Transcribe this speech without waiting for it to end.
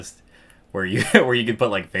where you can put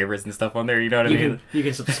like favorites and stuff on there. You know what I mean? You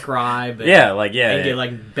can subscribe. And, and get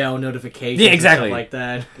like bell notifications. Yeah, exactly. And stuff like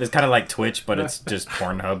that. It's kind of like Twitch, but it's just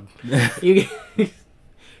Pornhub.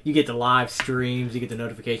 You get the live streams. You get the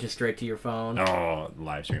notifications straight to your phone. Oh,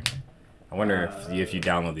 live stream. I wonder if you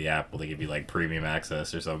download the app, will they give you like premium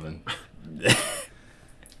access or something?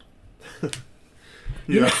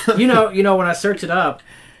 Yeah. You know when I search it up,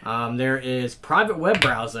 there is private web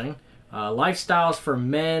browsing, Lifestyles for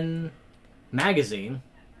Men magazine,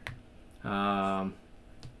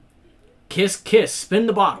 Kiss Kiss Spin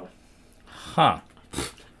the Bottle. Huh.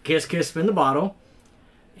 Kiss Kiss Spin the Bottle,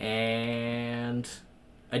 and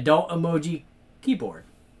Adult Emoji Keyboard.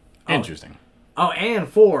 Interesting. Oh, and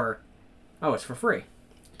it's for free.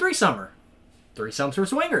 Threesomes for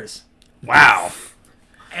swingers. Wow.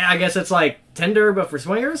 And I guess it's like Tinder, but for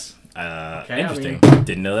swingers. Interesting.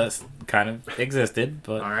 Didn't know that kind of existed,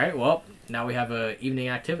 but all right. Well, now we have a evening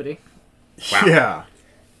activity. Wow. Yeah.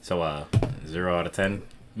 So, 0 out of 10.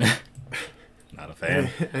 Not a fan.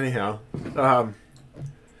 Anyhow,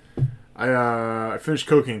 I finished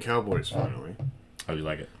Cocaine Cowboys finally. How'd you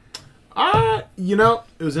like it?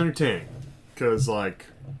 It was entertaining because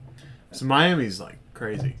so Miami's like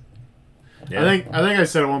crazy. Yeah. I think I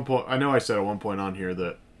said at one point. I know I said at one point on here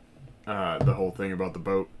that the whole thing about the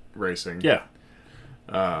boat racing. Yeah.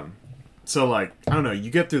 So I don't know.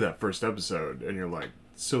 You get through that first episode and you're like,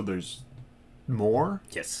 so there's more.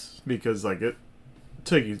 Yes. Because it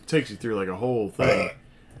takes you through a whole thing.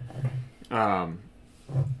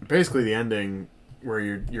 Basically the ending where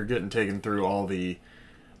you're getting taken through all the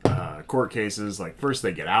court cases. First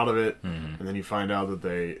they get out of it, and then you find out that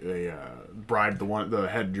they bribed the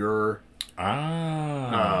head juror.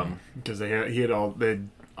 Because they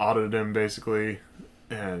audited him basically,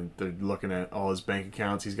 and they're looking at all his bank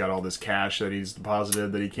accounts. He's got all this cash that he's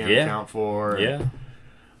deposited that he can't account for. Yeah.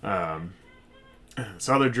 This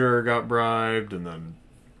other juror got bribed, and then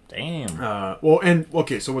damn.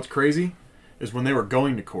 So what's crazy is when they were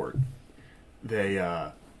going to court, they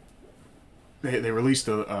released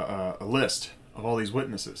a list of all these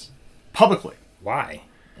witnesses publicly. Why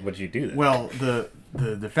would you do that? Well, the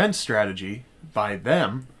defense strategy by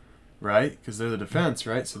them, right? Because they're the defense,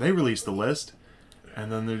 right? So they released the list,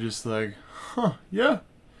 and then they're just like, yeah,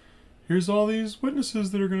 here's all these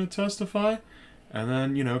witnesses that are going to testify, and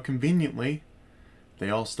then conveniently, they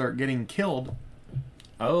all start getting killed.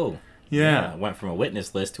 Oh. Yeah. It went from a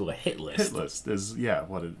witness list to a hit list. Hit list is,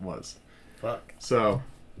 what it was. Fuck. So,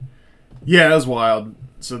 yeah, it was wild.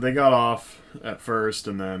 So they got off at first,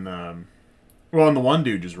 and then, and the one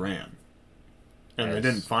dude just ran. And they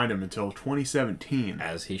didn't find him until 2017.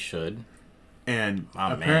 As he should. And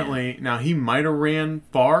apparently, now he might have ran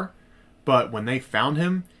far, but when they found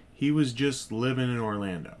him, he was just living in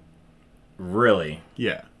Orlando. Really?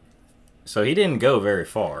 Yeah. So he didn't go very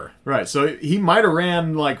far. Right. So he might have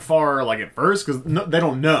ran far at first because they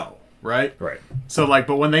don't know, right? Right. So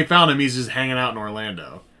but when they found him, he's just hanging out in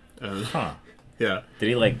Orlando. Huh. Yeah.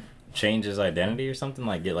 Did he change his identity or something?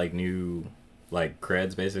 Get new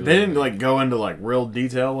creds basically? They didn't go into real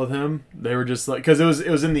detail with him. They were just because it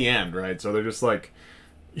was in the end, right? So they're just how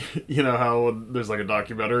there's a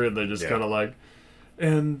documentary and they just kind of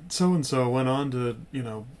and so went on to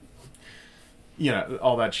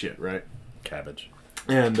all that shit, right? Cabbage.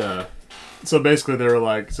 And so basically they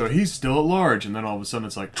were so he's still at large, and then all of a sudden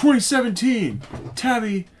it's 2017,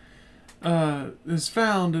 Tabby is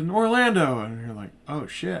found in Orlando, and you're oh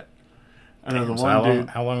shit. And then the one dude,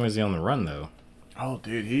 how long was he on the run though? Oh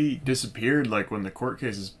dude, he disappeared when the court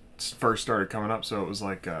cases first started coming up. So it was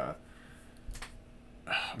I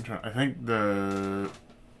think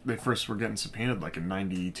they first were getting subpoenaed in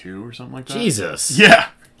 92 or something like that. Jesus. Yeah.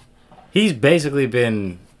 He's basically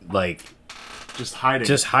been just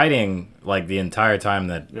hiding the entire time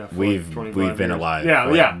that we've been years. alive. Yeah,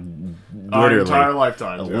 literally our entire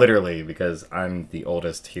lifetime. Literally, because I'm the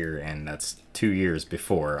oldest here, and that's 2 years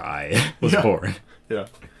before I was born. Yeah.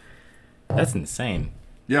 That's insane.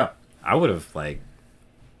 Yeah. I would have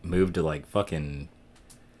moved to fucking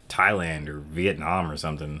Thailand or Vietnam or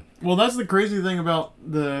something. Well, that's the crazy thing about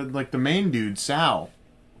the main dude, Sal,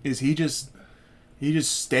 is he just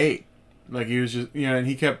stayed. He was just, and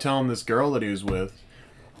he kept telling this girl that he was with.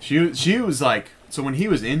 She was so when he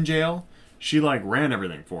was in jail, she ran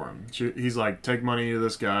everything for him. He's take money to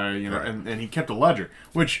this guy, right. and he kept a ledger,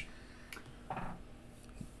 which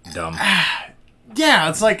dumb. Yeah,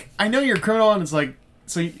 it's I know you're a criminal, and it's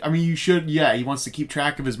so I mean you should. Yeah, he wants to keep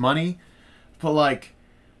track of his money, but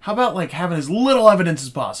how about having as little evidence as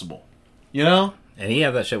possible, And he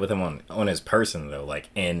had that shit with him on his person though,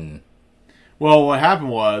 in. Well, what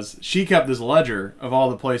happened was she kept this ledger of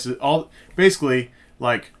all the places, basically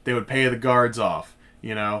like they would pay the guards off,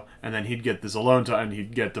 you know, and then he'd get this alone time, and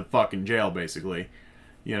he'd get to fucking jail, basically,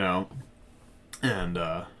 you know, and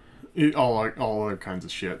all other kinds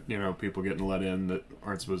of shit, you know, people getting let in that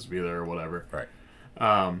aren't supposed to be there or whatever. Right.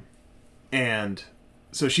 And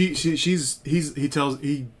so he tells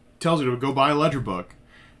her to go buy a ledger book.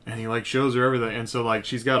 And he, like, shows her everything. And so, like,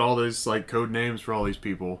 she's got all these, like, code names for all these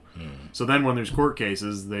people. So then when there's court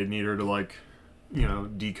cases, they need her to, like, you know,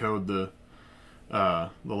 decode the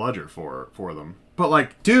ledger for them. But,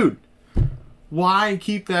 like, dude, why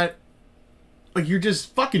keep that? Like, you're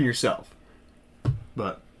just fucking yourself.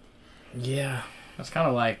 But. Yeah. That's kind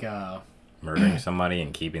of like, murdering somebody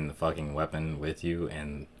and keeping the fucking weapon with you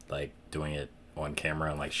and, like, doing it on camera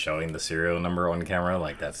and, like, showing the serial number on camera.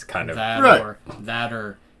 Like, that's kind of... That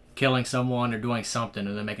or killing someone or doing something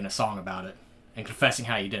and then making a song about it and confessing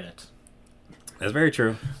how you did it. That's very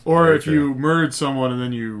true. Or very if true. you murdered someone and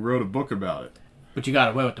then you wrote a book about it. But you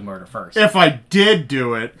got away with the murder first. If I did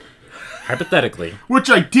do it... Hypothetically. Which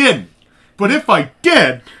I didn't. But if I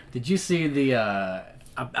did... Did you see the,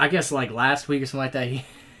 I guess like last week or something like that, he,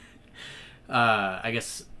 I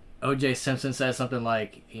guess O.J. Simpson said something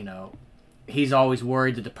like, you know, he's always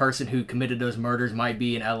worried that the person who committed those murders might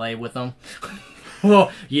be in L.A. with him.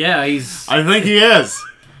 Well, yeah, he's... I think he is.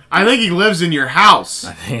 I think he lives in your house.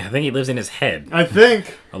 I think he lives in his head. I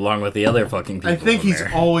think... Along with the other fucking people. I think he's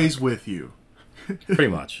there. always with you. Pretty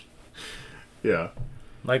much. Yeah.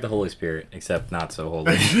 Like the Holy Spirit, except not so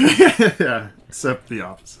holy. Yeah, except the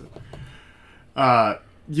opposite. Yeah,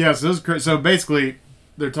 so this is crazy. So basically,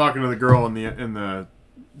 they're talking to the girl in the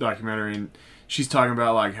documentary, and she's talking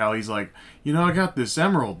about like how he's like, you know, I got this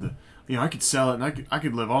emerald, you know, I could sell it, and I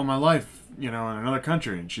could live all my life, you know, in another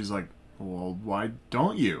country. And she's like, well, why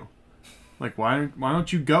don't you? Like, why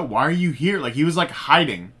don't you go? Why are you here? Like, he was like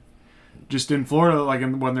hiding, just in Florida, like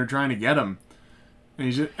when they're trying to get him,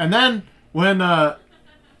 and then when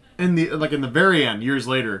in the very end, years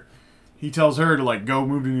later, he tells her to like go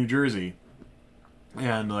move to New Jersey,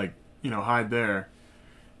 and like, you know, hide there,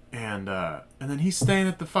 and then he's staying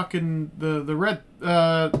at the fucking the red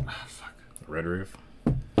Red Roof.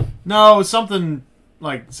 No, something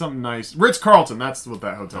nice. Ritz-Carlton, that's what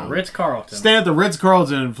that hotel is. Ritz-Carlton. Staying at the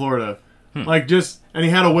Ritz-Carlton in Florida. Like, and he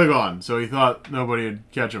had a wig on, so he thought nobody would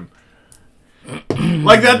catch him.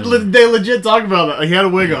 Like, they legit talk about that. Like, he had a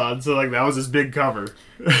wig on, so, like, that was his big cover.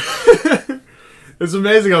 It's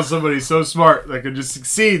amazing how somebody's so smart that could just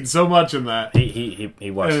succeed so much in that.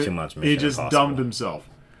 He watched too much Mission He just Impossible. dumbed himself.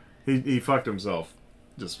 He fucked himself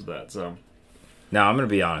just with that, so... Now, I'm going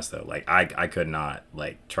to be honest, though. Like, I could not,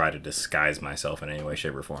 like, try to disguise myself in any way,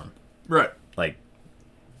 shape, or form. Right. Like,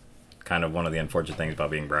 kind of one of the unfortunate things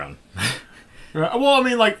about being brown. Right. Well, I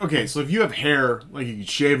mean, like, okay, so if you have hair, like, you can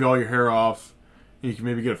shave all your hair off, you can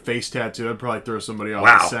maybe get a face tattoo, I'd probably throw somebody off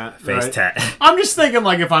the scent. Face right? tat. I'm just thinking,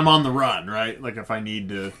 like, if I'm on the run, right? Like, if I need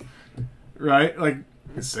to, right? Like,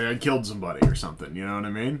 say I killed somebody or something, you know what I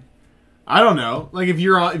mean? I don't know. Like, if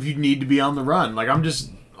you need to be on the run, like,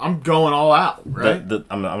 I'm going all out, right?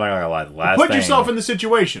 I'm not gonna lie. The last Put thing, yourself in the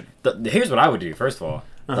situation. Here's what I would do. First of all,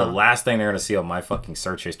 the last thing they're gonna see on my fucking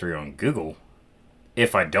search history on Google,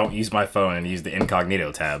 if I don't use my phone and use the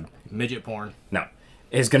incognito tab, Midget porn. no,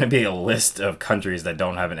 is gonna be a list of countries that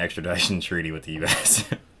don't have an extradition treaty with the U.S.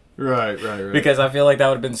 Right. Because I feel like that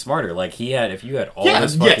would have been smarter. Like if you had all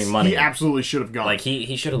this fucking money, he absolutely should have gone. like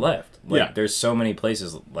he should have left. Like, Yeah. there's so many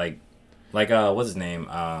places like what's his name?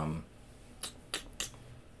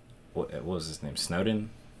 What was his name?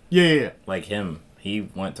 Snowden? Yeah. Like him, he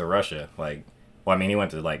went to Russia. Like, well, I mean, he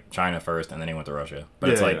went to like China first, and then he went to Russia.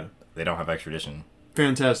 But it's like they don't have extradition.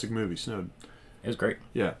 Fantastic movie, Snowden. It was great.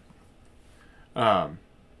 Yeah.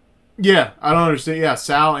 Yeah, I don't understand. Yeah,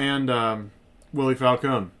 Sal and Willie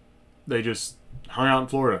Falcone, they just hung out in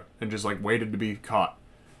Florida and just like waited to be caught.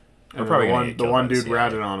 And probably the one dude CIA.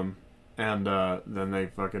 ratted on him, and then they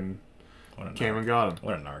fucking came and got him.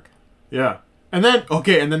 What a narc. Yeah, and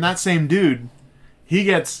then that same dude, he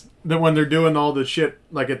gets that when they're doing all the shit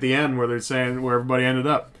like at the end where they're saying where everybody ended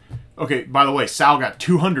up. Okay, by the way, Sal got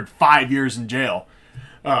 205 years in jail.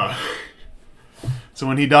 So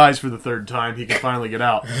when he dies for the third time, he can finally get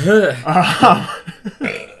out.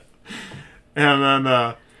 And then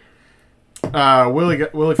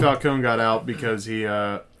Willie Falcone got out because he...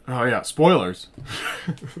 spoilers.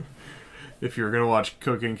 If you're going to watch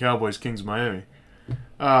Cocaine Cowboys, Kings of Miami.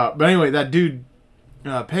 But anyway, that dude,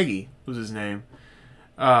 Peggy was his name.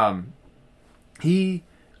 He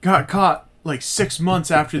got caught like 6 months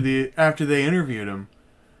after they interviewed him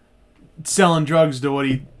selling drugs to what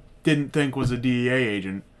he didn't think was a DEA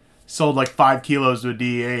agent. sold like 5 kilos to a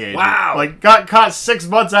DEA agent. Wow. Like got caught 6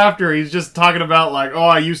 months after. He's just talking about like, oh,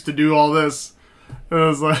 I used to do all this. And it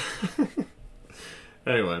was like,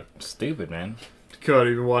 anyway. Stupid, man.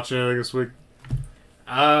 Cody, you been watching anything this week?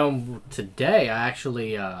 Today I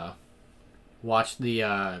actually watched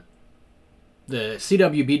the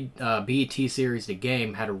CW BET series The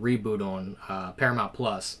Game had a reboot on Paramount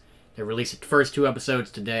Plus. They released the first 2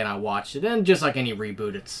 episodes today, and I watched it. And just like any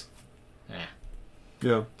reboot, it's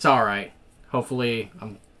all right. Hopefully,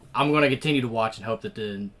 I'm going to continue to watch and hope that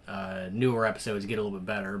the newer episodes get a little bit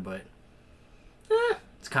better. But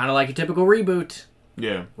it's kind of like a typical reboot.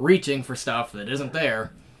 Yeah. Reaching for stuff that isn't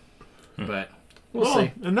there. But we'll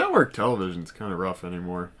see. And network television's kind of rough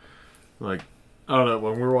anymore. Like, I don't know,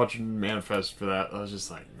 when we were watching Manifest for that, I was just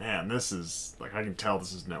like, man, this is, like, I can tell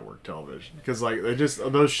this is network television. Because, like,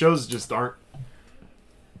 those shows just aren't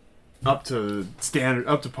up to standard,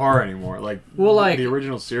 up to par anymore. Like, well, like the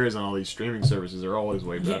original series on all these streaming services are always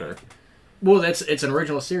way better. Well, it's an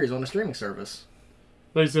original series on a streaming service.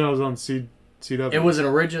 They said I was on CW. It was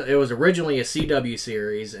originally a CW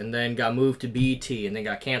series, and then got moved to BET, and then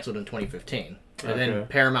got canceled in 2015. And then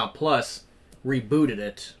Paramount Plus rebooted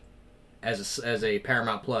it as a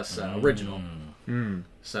Paramount Plus original.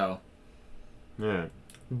 So, yeah.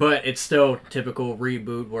 But it's still typical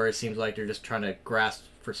reboot where it seems like they're just trying to grasp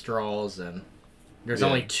for straws, and there's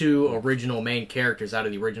only 2 original main characters out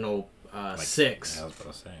of the original 6. I was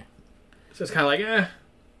about to say. So it's kind of like,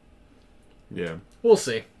 Yeah. we'll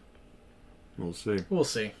see. We'll see. We'll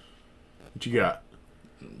see. What you got?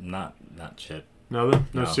 Not shit. Nothing?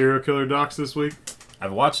 No No. serial killer docs this week?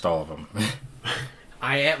 I've watched all of them.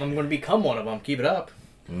 I'm going to become one of them. Keep it up.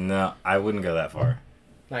 No, I wouldn't go that far.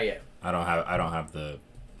 Not yet. I don't have the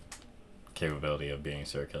capability of being a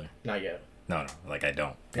serial killer. Not yet. No, like I don't.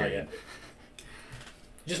 Not Period. yet.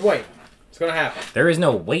 Just wait. It's going to happen. There is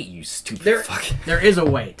no wait, you stupid fuck. There is a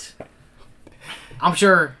wait. I'm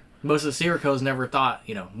sure most of the serial killers never thought,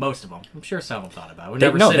 most of them. I'm sure some of them thought about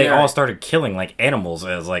it. They all started killing like animals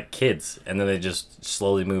as like kids, and then they just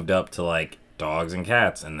slowly moved up to like dogs and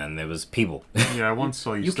cats, and then there was people. Yeah, I once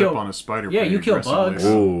saw you step kill- on a spider. Yeah, pretty you kill aggressively. bugs.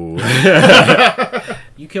 Ooh.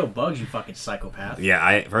 You kill bugs, you fucking psychopath.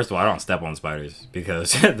 Yeah, first of all, I don't step on spiders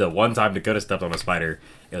because the one time Dakota stepped on a spider,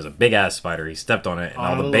 it was a big ass spider. He stepped on it, and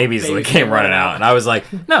all the babies came running out, and I was like,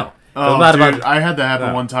 no. Oh, not dude, about... I had that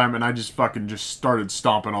happen one time, and I just started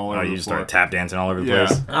stomping all over Oh, the you just floor. started tap dancing all over the Yeah.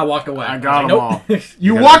 place? I walked away. I got was them like, all. nope.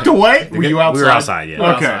 You walked away? Were you outside? We were outside, yeah. We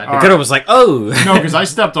were Okay. outside. all right. Dakota was like, oh! No, because I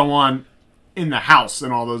stepped on one in the house,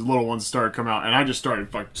 and all those little ones started coming out, and I just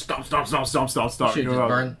started like stomp. You should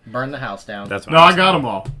just burn the house down. That's what No, I got them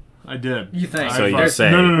all. I did. You think? So you fucked-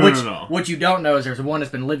 say- No. What you don't know is there's one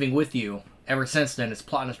that's been living with you ever since then. It's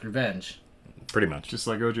plotting its revenge. Pretty much. Just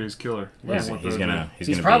like OJ's killer. Yeah, He's gonna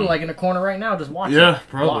probably be... like in the corner right now just watching. Yeah,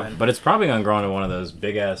 probably. plotting. But it's probably gonna grow into one of those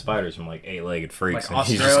big ass spiders from like 8-legged freaks, Like and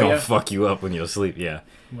he's just Australia? gonna fuck you up when you're asleep. Yeah,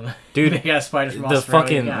 dude. Big ass spiders from The Australia.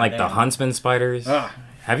 fucking God like the damn. huntsman spiders. Ugh.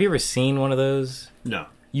 Have you ever seen one of those? No.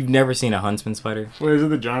 You've never seen a huntsman spider? Wait, is it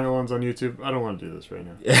the giant ones on YouTube? I don't want to do this right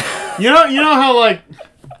now. You know how like,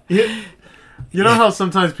 you know how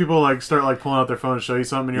sometimes people like start like pulling out their phone to show you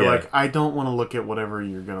something, and you're Yeah. like, I don't want to look at whatever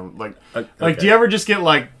you're gonna like. Okay. Like, do you ever just get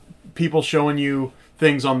like people showing you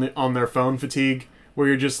things on their phone fatigue, where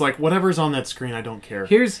you're just like, whatever's on that screen, I don't care.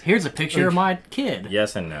 Here's a picture of my kid.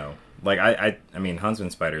 Yes and no. Like I mean,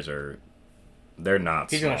 huntsman spiders they're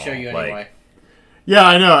not. He's gonna show you like, anyway. Yeah,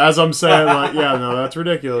 I know. As I'm saying, like, yeah, no, that's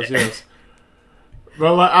ridiculous. Yes,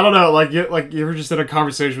 but like, I don't know. Like you ever just in a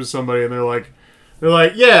conversation with somebody, and they're like,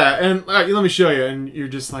 yeah, and let me show you, and you're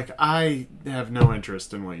just like, I have no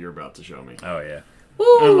interest in what you're about to show me. Oh yeah.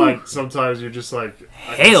 And like sometimes you're just like,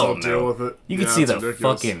 I guess Hell I'll no. deal with it. You can Yeah, see it's the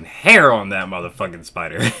ridiculous. fucking hair on that motherfucking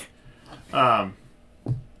spider. All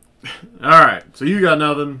right, so you got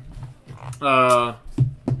nothing.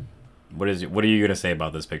 What are you gonna say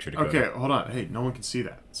about this picture, Dakota? Okay, hold on. Hey, no one can see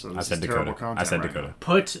that. So this I said is terrible Dakota. content I said right Dakota. now.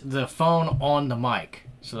 Put the phone on the mic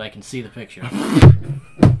so they can see the picture.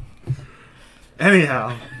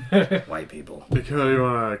 Anyhow, White people. Dakota, you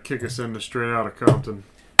want to kick us into Straight Outta Compton?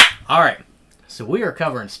 All right, so we are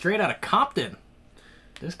covering Straight Outta Compton.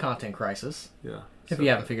 This content crisis. Yeah. If you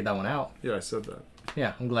haven't figured that one out. Yeah, I said that.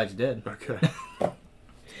 Yeah, I'm glad you did. Okay.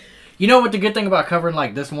 You know what the good thing about covering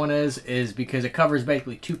like this one is because it covers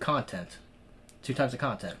basically two types of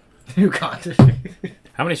content. Two content.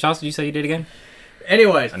 How many shots did you say you did again?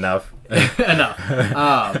 Anyways, Enough.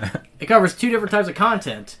 enough. It covers two different types of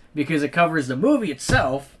content because it covers the movie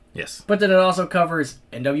itself, Yes. but then it also covers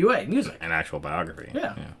NWA music. An actual biography.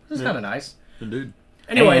 Yeah, this is kind of nice. Indeed.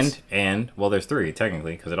 Anyways, And well, there's three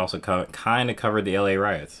technically because it also kind of covered the LA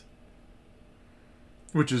riots.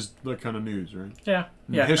 Which is that kind of news, right? Yeah.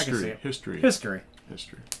 Yeah. I can see History. it. History. History.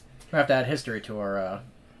 History. We have to add history to our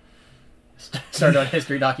start on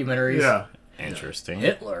history documentaries. Yeah. Interesting.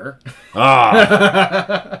 Hitler.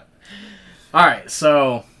 Ah, All right,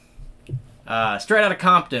 so Straight Outta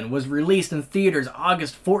Compton was released in theaters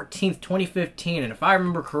August 14th, 2015, and if I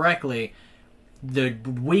remember correctly, the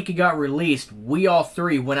week it got released, we all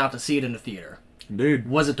three went out to see it in the theater. Indeed.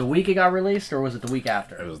 Was it the week it got released, or was it the week it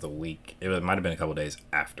after? was the week. It might have been a couple days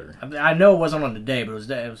after. I know it wasn't on the day, but it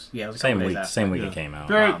was a couple Same days week. after. Same week Yeah. it came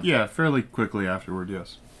out. Fairly quickly afterward,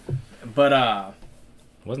 yes. But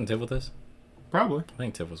Wasn't Tiff with us? Probably. I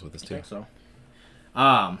think Tiff was with us I too. think so.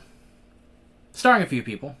 Starring a few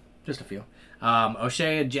people, just a few.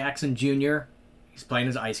 O'Shea Jackson Jr. He's playing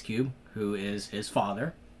as Ice Cube, who is his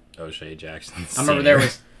father. O'Shea Jackson. I remember there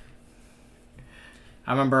was.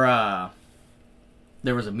 I remember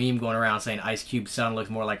there was a meme going around saying Ice Cube's son looks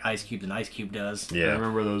more like Ice Cube than Ice Cube does. I Yeah.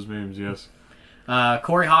 remember those memes, yes.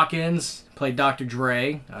 Corey Hawkins played Dr.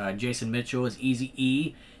 Dre. Jason Mitchell is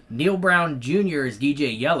Eazy-E. Neil Brown Jr. is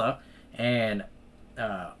DJ Yella. And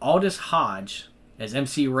Aldous Hodge as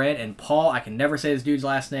MC Ren. And Paul, I can never say this dude's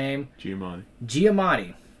last name,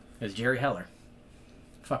 Giamatti as Jerry Heller.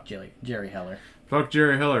 Fuck Jerry Heller. Fuck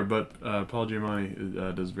Jerry Heller, but Paul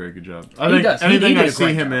Giamatti does a very good job. He does. He Anything did I a see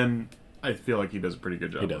great him job. in, I feel like he does a pretty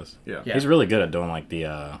good job. He does. Yeah. Yeah. He's really good at doing like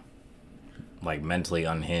the like mentally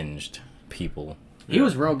unhinged people. He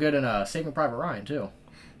was real good in Saving Private Ryan, too.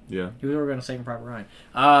 Yeah. He was real good in Saving Private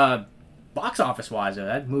Ryan. Box office wise, though,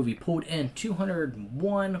 that movie pulled in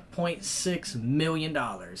 $201.6 million.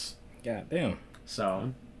 God damn.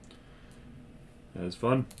 So, That was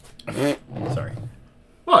fun. Sorry.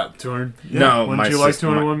 What? 200? Yeah. No, Wouldn't my you like sister-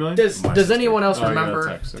 201 million? does My does sister. anyone else Oh, you got a remember?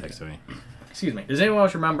 text, okay. Text to me. Excuse me. Does anyone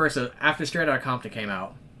else remember? So after Straight Outta Compton came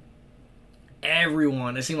out,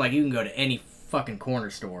 everyone, it seemed like you can go to any fucking corner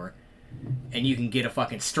store and you can get a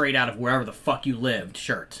fucking straight out of wherever the fuck you lived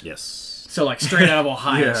shirt. Yes. So like straight out of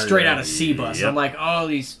Ohio, Yeah, straight yeah, out of Seabus. yep. I'm like, oh,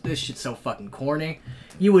 this shit's so fucking corny.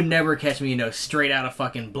 You would never catch me, straight out of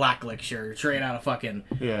fucking Blacklick shirt, straight out of fucking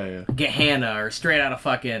Yeah. Gahanna, or straight out of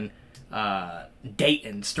fucking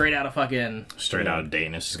Dayton, straight out of fucking Straight out of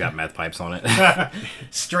Dayton. It's just got meth pipes on it.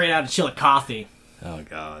 straight out of Chillicothe, Oh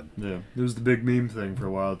god. Yeah. It was the big meme thing for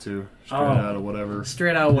a while, too. Straight Oh. out of whatever.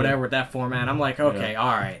 straight out of whatever with that format. I'm like, okay, Yeah.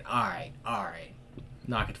 all right,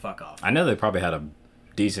 knock it the fuck off. I know they probably had a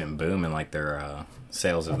decent boom in like their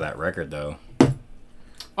sales of that record though,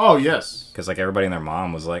 Oh, yes. because like everybody and their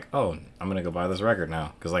mom was like, "Oh, I'm gonna go buy this record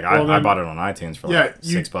now," because like Well, I then- bought it on iTunes for Yeah, like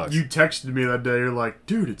 $6. You texted me that day. You're like,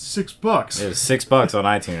 dude, it's $6. It was $6 on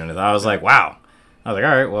iTunes, and I was like, "Wow." I was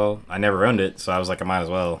like, "All right, well, I never owned it, so I was like, I might as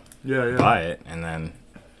well Yeah. buy it." And then,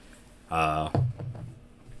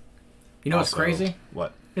 You know what's also- crazy?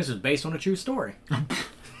 What? This is based on a true story.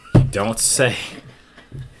 Don't say.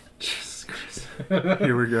 Jesus Christ.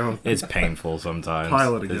 Here we go. It's painful sometimes.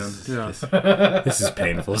 Pilot again. This, Yeah. this is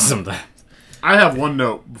painful sometimes. I have one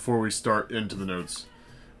note before we start into the notes.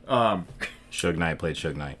 Suge Knight played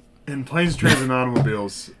Suge Knight. In Planes, Trains, and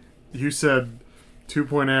Automobiles, you said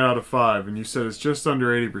 2.8 out of 5, and you said it's just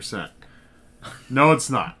under 80%. No, it's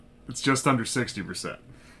not. It's just under 60%.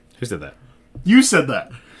 Who said that? You said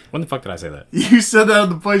that. When the fuck did I say that? You said that on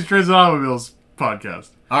the Planes, Trains, and Automobiles podcast.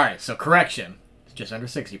 All right, so correction, it's just under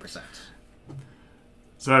 60%.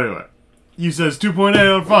 So anyway, you said it's 2.8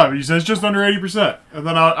 out of 5, and you said it's just under 80%. And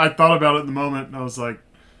then I thought about it in the moment, and I was like,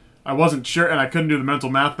 I wasn't sure, and I couldn't do the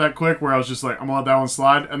mental math that quick, where I was just like, I'm gonna let that one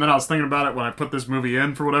slide. And then I was thinking about it when I put this movie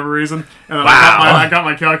in for whatever reason, and then Wow. I got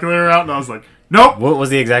my calculator out, and I was like, nope. What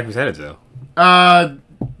was the exact percentage though?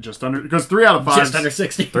 Just under, because 3 out of 5. Just under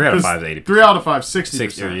 60. 3 out of 5 is 80%. 3 out of 5, 60%.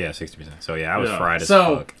 60, yeah, 60%. So yeah, I was Yeah. fried as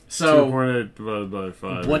So, fuck. so 2.8 divided by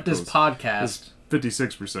 5. what does equals podcast...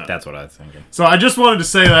 56%. That's what I was thinking. So I just wanted to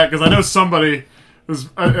say that because I know somebody, is,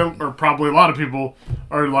 or probably a lot of people,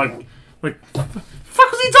 are like, fuck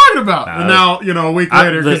was he talking about? Nah, and now, a week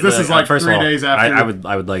later, because this is like first 3 of all, days after.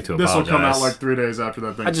 I would like to this will apologize. come out like 3 days after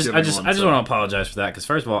that I just Thanksgiving want to apologize for that because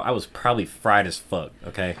first of all, I was probably fried as fuck.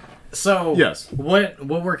 Okay. So, Yes. what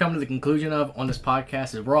we're coming to the conclusion of on this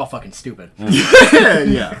podcast is we're all fucking stupid.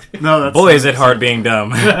 yeah. No, that's Boy, is it hard being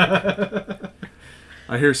dumb.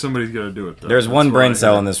 I hear somebody's got to do it though. There's That's one what brain I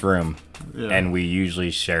cell hear. in this room, Yeah. and we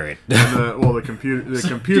usually share it. The computer. The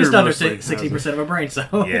computer. Just under mostly has 60% of a brain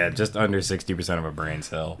cell. Yeah, just under 60% of a brain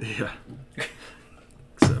cell. it. Yeah.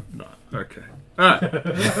 Except not. Okay.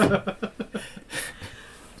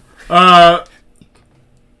 All right.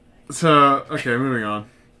 So okay, moving on.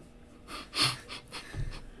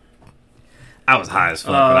 I was high as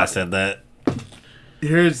fuck when I said that.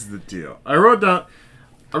 Here's the deal. I wrote down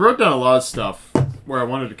a lot of stuff where I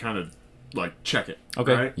wanted to kind of like check it.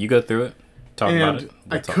 Okay, right? you go through it. Talk about And it.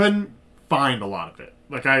 I We'll talk. couldn't find a lot of it.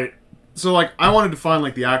 I wanted to find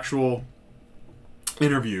like the actual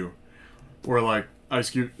interview where like Ice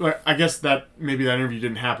Cube. Like, I guess that maybe that interview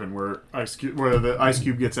didn't happen where the Ice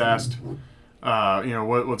Cube gets asked,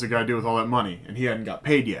 what's a guy do with all that money, and he hadn't got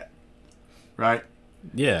paid yet, right?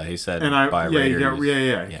 Yeah, he said. And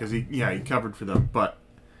Raiders. because he covered for them, but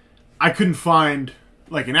I couldn't find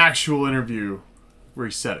like an actual interview where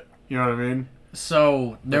he said it. You know what I mean?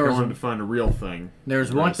 So I wanted to find a real thing.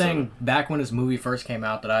 There's where one he said thing back when this movie first came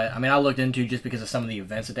out that I looked into just because of some of the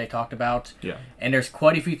events that they talked about. Yeah. And there's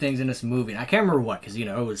quite a few things in this movie. And I can't remember what, because, it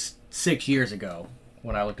was 6 years ago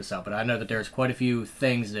when I looked this up. But I know that there's quite a few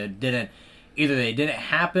things that either they didn't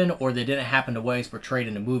happen or they didn't happen the way it's portrayed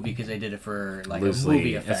in the movie because they did it for, like, Loosely, a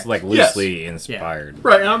movie effect. it's like loosely inspired.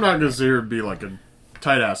 Right, and I'm not going to sit here and be like a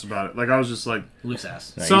tight ass about it. Like, I was just like... Loose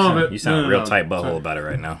ass. No, Some of it... You sound real tight butthole about it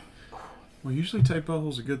right now. Well, usually tight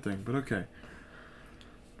butthole's a good thing, but okay.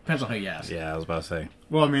 Depends on who you ask. Yeah, I was about to say.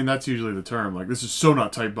 Well, I mean, that's usually the term. Like, this is so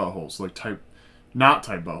not tight buttholes. Like, not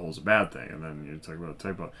tight butthole's a bad thing, and then you talk about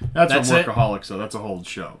tight butthole. That's on Workaholics, so that's a whole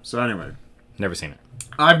show. So anyway. Never seen it.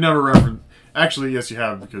 I've never referenced... Actually, yes, you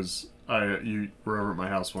have, because you were over at my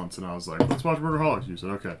house once, and I was like, let's watch Workaholics. You said,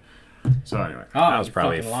 okay. So anyway. Oh, I was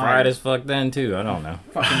probably fried as fuck then, too. I don't know.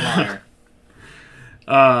 Fucking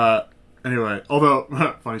liar. Anyway,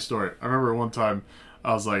 although, funny story. I remember one time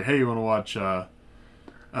I was like, hey, you want to watch,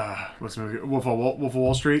 what's the movie? Wolf of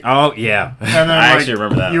Wall Street? Oh, yeah. And then, I actually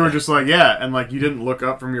remember that. You were just like, yeah, and like you didn't look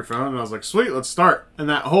up from your phone, and I was like, sweet, let's start. And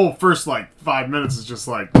that whole first like 5 minutes is just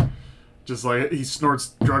like he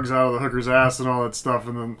snorts drugs out of the hooker's ass and all that stuff,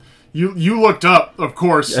 and then you looked up, of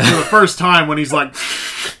course, for the first time when he's like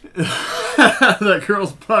that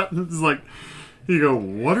girl's butt. It's like you go,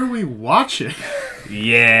 what are we watching?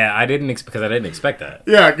 Yeah, I didn't expect that.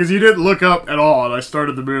 Yeah, because you didn't look up at all, and I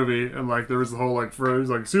started the movie, and like there was the whole like phrase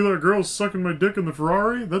like, "See that girl sucking my dick in the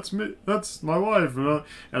Ferrari? That's me. That's my wife." And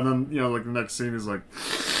then like the next scene is like,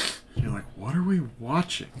 you're like, "What are we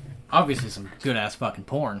watching?" Obviously, some good ass fucking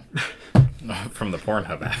porn. From the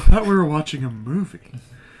Pornhub app. I thought we were watching a movie.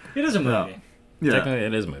 It is a movie. Yeah. Technically,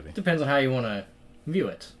 it is a movie. Depends on how you want to view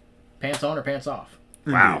it. Pants on or pants off.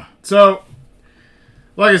 Wow. So,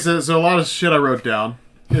 like I said, a lot of shit I wrote down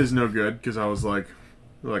is no good because I was like,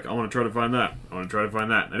 I want to try to find that. I want to try to find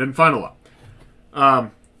that. And I didn't find a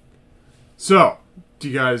lot. So, do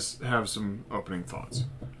you guys have some opening thoughts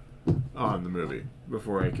on the movie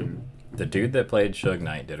before I can... The dude that played Suge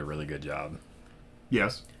Knight did a really good job.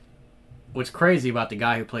 Yes. What's crazy about the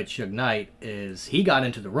guy who played Suge Knight is he got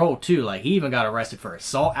into the role too. Like, he even got arrested for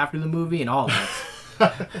assault after the movie and all that.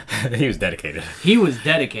 He was dedicated. He was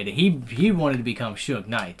dedicated. He wanted to become Suge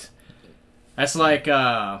Knight. That's like,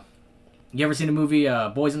 you ever seen the movie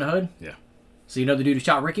Boys in the Hood? Yeah. So you know the dude who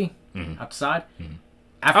shot Ricky? Mm-hmm. Out the side? Mm-hmm.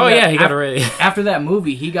 After he got already. After that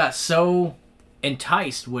movie, he got so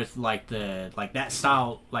enticed with that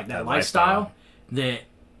style, like that lifestyle, that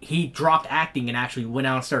he dropped acting and actually went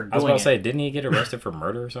out and started doing it. I was about to say, didn't he get arrested for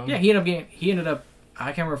murder or something? Yeah, he ended up I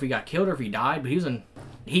can't remember if he got killed or if he died, but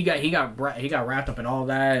he got wrapped up in all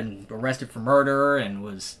that and arrested for murder and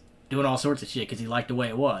was doing all sorts of shit because he liked the way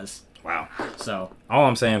it was. Wow. So all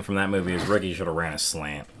I'm saying from that movie is Ricky should have ran a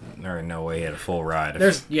slant. There ain't no way he had a full ride.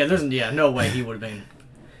 There's no way he would have been.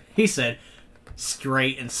 He said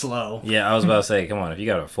straight and slow. Yeah, I was about to say, come on, if you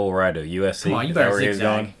got a full ride to USC, come on, you is that better where he was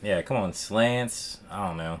zigzag. going? Yeah, come on, slants. I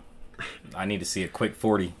don't know. I need to see a quick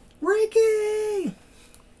 40. Ricky.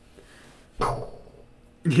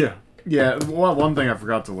 Yeah. Yeah, well, one thing I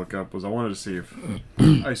forgot to look up was I wanted to see if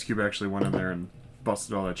Ice Cube actually went in there and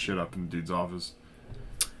busted all that shit up in the dude's office.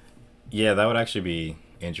 Yeah, that would actually be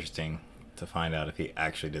interesting to find out if he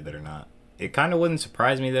actually did that or not. It kind of wouldn't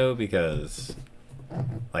surprise me, though, because,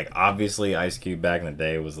 like, obviously Ice Cube back in the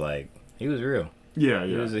day was, like, he was real. Yeah,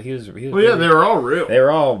 He yeah. was Well, yeah, they were all real. They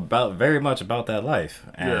were all very much about that life.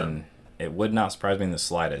 And it would not surprise me in the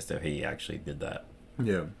slightest if he actually did that.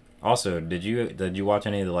 Yeah. Also, did you watch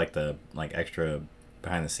any of the extra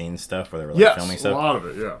behind the scenes stuff where they were filming stuff? a lot of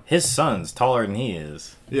it, yeah. His son's taller than he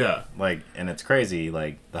is. Yeah. Like, and it's crazy,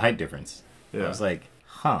 like the height difference. Yeah. I was like,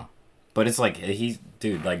 huh. But it's like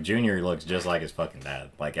dude, like Junior looks just like his fucking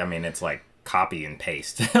dad. Like, I mean, it's like copy and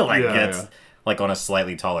paste. Like it's like on a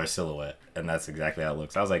slightly taller silhouette, and that's exactly how it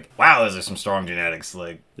looks. I was like, wow, those are some strong genetics.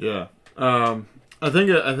 Like, yeah. I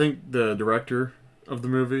think the director of the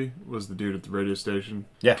movie was the dude at the radio station.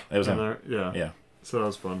 yeah, it was him. There. Yeah. Yeah. So that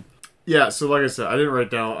was fun. Yeah, so like I said, I didn't write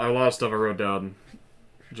down a lot of stuff I wrote down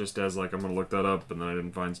just as like I'm gonna look that up, and then I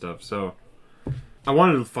didn't find stuff. So I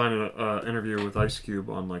wanted to find an interview with Ice Cube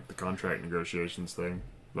on like the contract negotiations thing,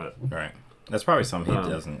 but Right. That's probably something he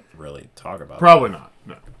doesn't really talk about. probably not.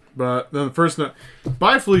 No. But then the first note,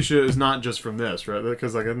 Bye Felicia is not just from this, right?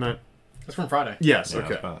 Because like isn't that? It's from Friday. Yes. Yeah, Okay.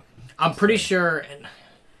 that's about- I'm pretty sure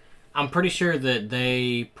that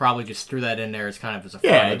they probably just threw that in there as kind of as a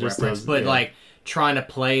Yeah, Friday just reference, as- but yeah. like trying to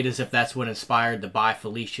play it as if that's what inspired the Bye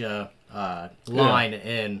Felicia line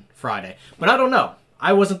in Friday. But I don't know.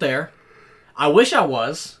 I wasn't there. I wish I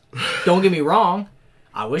was. Don't get me wrong.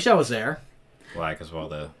 I wish I was there. Why? Because all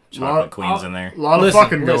the chocolate queens in there. A lot of Listen,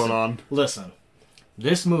 fucking going on. Listen,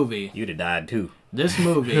 this movie You'd have died too.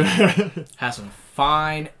 has some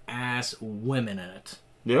fine ass women in it.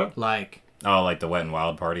 Yeah. Like Oh, like the Wet and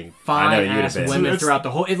Wild party. fine I know you'd ass have been. women It's- throughout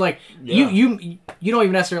the whole. It's like Yeah. you don't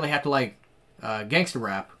even necessarily have to like gangster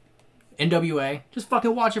rap, NWA. Just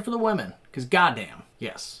fucking watch it for the women, because goddamn,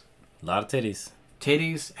 yes, A lot of titties.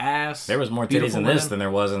 titties, ass. There was more titties beautiful in this women. than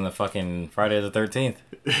there was in the fucking Friday the 13th.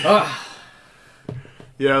 Ugh,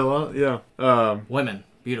 Yeah. Well, yeah. women,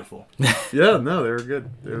 beautiful. Yeah. No, they were good.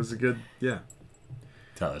 It was a good. Yeah.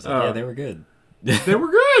 Tell us. Yeah, they were good. They were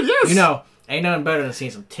good. Yes. You know, ain't nothing better than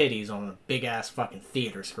seeing some titties on a big ass fucking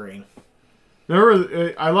theater screen.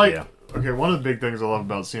 Remember, I like. Yeah. Okay, one of the big things I love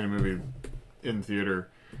about seeing a movie in theater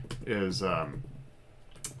is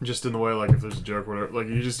just in the way, like if there's a joke, or whatever, like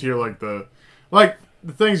you just hear like the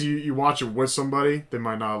things you watch it with somebody, they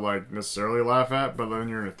might not like necessarily laugh at, but then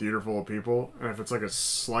you're in a theater full of people, and if it's like a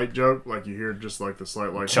slight joke, like you hear just like the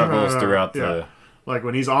slight like Chuckles throughout yeah. the. Like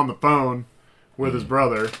when he's on the phone with his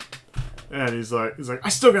brother. And he's like, I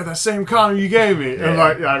still got that same condom you gave me. And Yeah.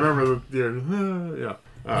 like, yeah, I remember the,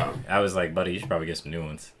 yeah. I was like, buddy, you should probably get some new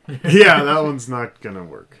ones. Yeah, that one's not gonna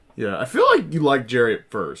work. Yeah, I feel like you like Jerry at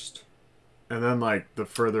first, and then like the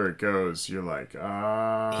further it goes, you're like,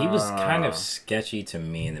 He was kind of sketchy to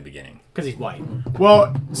me in the beginning. Because he's white.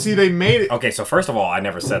 Well, see, they made it. Okay, so first of all, I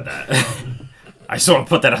never said that. I just want to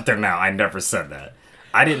put that out there now. I never said that.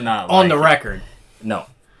 I did not. On like the it. record. No.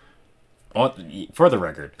 For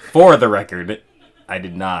the record, I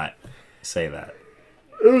did not say that.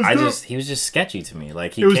 It was He was just sketchy to me.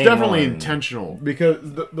 Like It was came definitely on- intentional because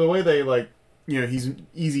the way they like,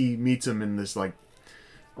 Easy meets him in this like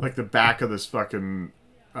the back of this fucking.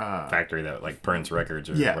 factory that like prints records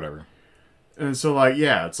or Yeah. whatever. And so, like,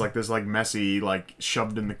 yeah, it's like this, like, messy, like,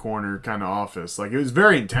 shoved in the corner kind of office. Like, it was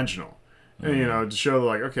very intentional. And, to show,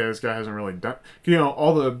 like, okay, this guy hasn't really done...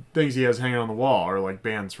 all the things he has hanging on the wall are, like,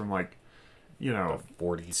 bands from, like, 40s,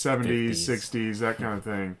 70s, 50s. 60s, that kind of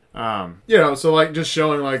thing. So, like, just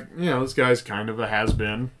showing, like, this guy's kind of a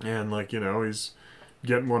has-been. And, like, he's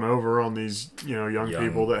getting one over on these, young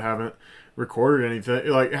people that haven't recorded anything,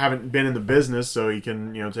 like, haven't been in the business, so he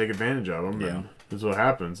can, take advantage of them. Yeah. And that's what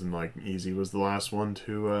happens. And, like, Easy was the last one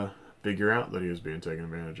to figure out that he was being taken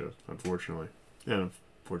advantage of, unfortunately. And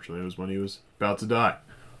unfortunately, it was when he was about to die.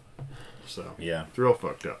 So, Yeah. it's real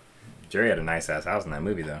fucked up. Jerry had a nice ass house in that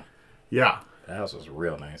movie though. Yeah. That house was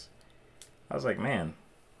real nice. I was like, man,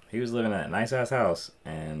 he was living in that nice ass house,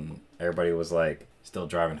 and everybody was like still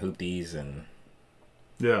driving hoopties and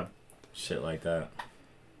Yeah. shit like that.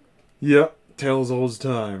 Yep. Tales old as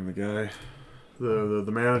time, the guy.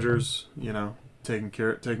 The managers, taking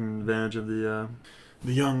advantage of the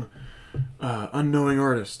young unknowing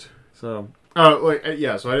artist. So so I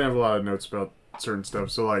didn't have a lot of notes about certain stuff.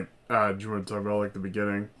 So like do you want to talk about like the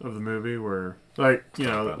beginning of the movie where like they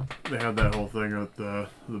had that whole thing with the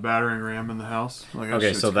battering ram in the house? Like, that Okay,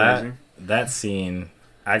 shit's so crazy. that scene,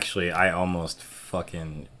 actually, I almost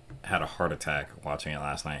fucking had a heart attack watching it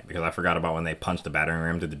last night because I forgot about when they punched the battering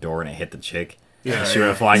ram through the door and it hit the chick. Yeah, and she yeah.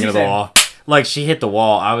 went flying into the wall. Like, she hit the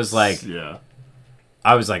wall. I was like, Yeah.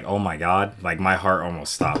 oh my god. Like, my heart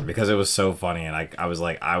almost stopped because it was so funny. And I was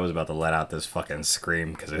like, I was about to let out this fucking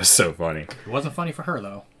scream because it was so funny. It wasn't funny for her,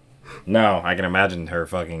 though. No, I can imagine her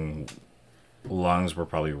fucking lungs were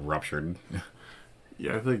probably ruptured.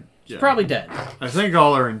 Yeah, I think She's probably dead. I think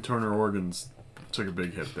all her internal organs took a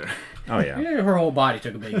big hit there. Oh, yeah. Yeah, her whole body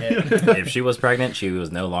took a big hit. If she was pregnant, she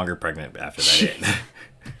was no longer pregnant after that hit.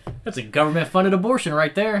 That's a government-funded abortion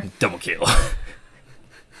right there. Double kill.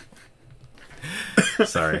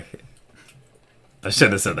 Sorry. I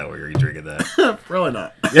shouldn't have said that while you were drinking that. Probably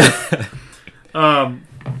not.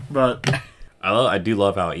 But I do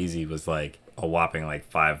love how Easy was like a whopping like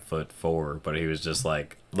 5'4", but he was just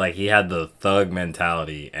like he had the thug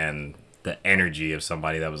mentality and the energy of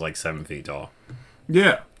somebody that was like 7 feet tall.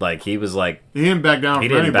 yeah, Like he was like, he didn't back down He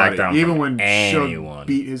for didn't anybody. back down even from when anyone. Shug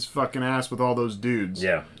beat his fucking ass with all those dudes.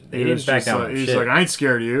 yeah, he He was didn't back just down. like, from he's shit. like, I ain't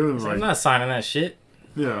scared of you. And I'm like, not signing that shit.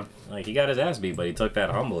 yeah, Like he got his ass beat, but he took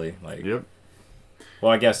that humbly. Like yep.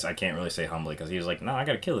 Well, I guess I can't really say humbly because he was like, "No, I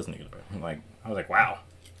gotta kill this nigga." Like, I was like, "Wow."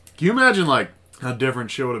 Can you imagine like how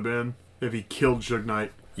different shit would have been if he killed Suge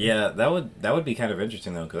Knight? Yeah, that would be kind of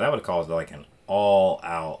interesting though, because that would have caused like an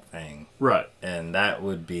all-out thing, Right. and that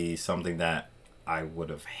would be something that I would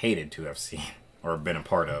have hated to have seen or been a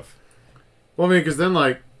part of. Well, I mean, because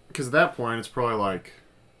at that point it's probably like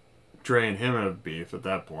Dre and him have beef at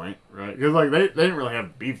that point, right? Because like they didn't really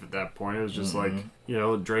have beef at that point. It was just like, you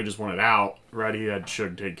know, Dre just wanted out, right? He had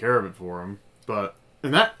Suge take care of it for him. But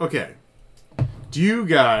okay. Do you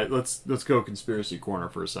guys let's go conspiracy corner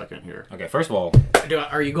for a second here? Okay, first of all,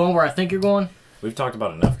 Are you going where I think you're going? we've talked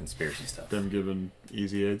about enough conspiracy stuff. Them giving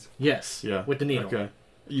easy AIDS. Yes. Yeah. With the needle. Okay.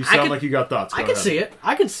 You sound like you got thoughts. I can see it.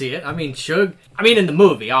 I can see it. I mean, Suge. I mean, in the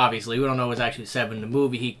movie, obviously, we don't know what's actually said. But in the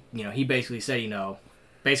movie, he basically said,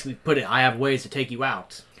 basically put it. I have ways to take you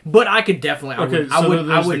out. But I could definitely. I would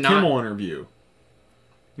the not. Kimmel interview.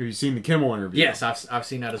 Have you seen the Kimmel interview? Yes, I've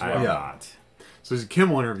seen that as well. I am Yeah. not. So there's a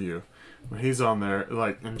Kimmel interview when he's on there,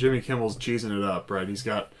 like, and Jimmy Kimmel's cheesing it up, right? He's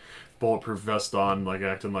got bulletproof vest on, like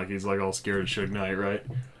acting like he's like all scared of Suge Knight, right?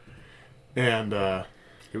 And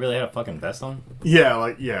You really had a fucking vest on? yeah.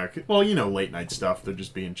 Well, late night stuff. They're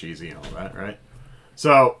just being cheesy and all that, right?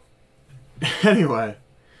 So anyway,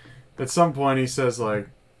 at some point he says like,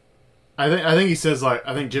 I think he says like,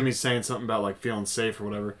 I think Jimmy's saying something about like feeling safe or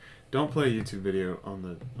whatever. Don't play a YouTube video on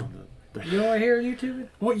the. You don't want to hear YouTube?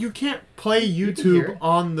 Well, you can't play hear YouTube it.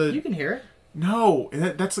 on the. You can hear it. No,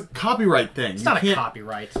 that's a copyright thing. It's not a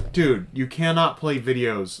copyright. Dude, you cannot play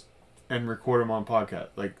videos and record them on podcast.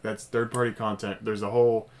 Like, that's third-party content. There's a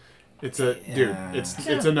whole... It's a... Yeah. Dude,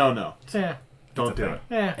 it's a no-no. Yeah. Don't do thing. it.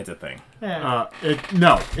 Yeah. It's a thing. Yeah. It's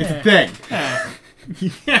a thing. You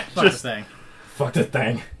can't Fuck this thing. Fuck the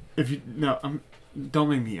thing. If you... No, don't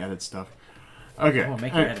make me edit stuff. Okay. Oh,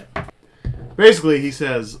 make you edit. Basically, he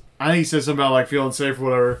says... I think he says something about, like, feeling safe or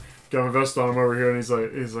whatever. Got my vest on him over here, and he's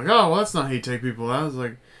like, oh, well, that's not how you take people out.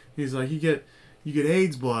 He's like, you get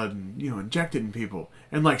AIDS blood and inject it in people,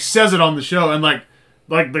 and like says it on the show, and like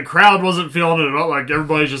the crowd wasn't feeling it at all. Like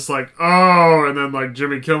everybody's just like, oh, and then like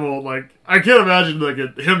Jimmy Kimmel, like I can't imagine like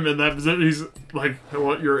him in that position. He's like,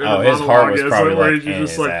 what your inner his heart was is, probably where like you're in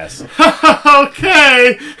just his like, ass.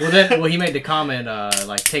 okay. Well, he made the comment,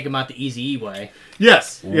 like, take him out the Easy-E way.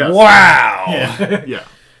 Yes. Wow. Yeah.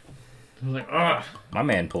 I was like, ugh. My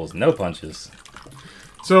man pulls no punches.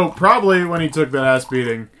 So probably when he took that ass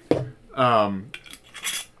beating, I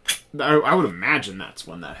would imagine that's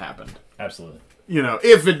when that happened. Absolutely.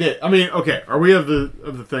 If it did. I mean, okay, are we of the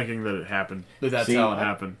thinking that it happened? That's See, how it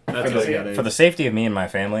happened. That's For the safety of me and my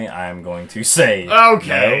family, I'm going to say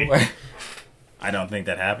okay. no. I don't think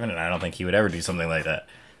that happened, and I don't think he would ever do something like that.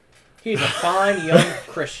 He's a fine young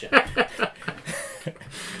Christian.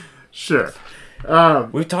 Sure.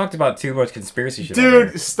 We've talked about too much conspiracy shit.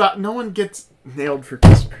 Dude, stop. No one gets nailed for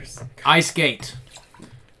conspiracy. Ice Gate.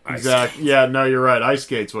 Exactly. Yeah, no, you're right. Ice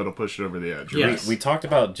Skate's what'll push it over the edge. Yeah. We talked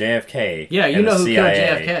about JFK. Yeah, you and know the who CIA,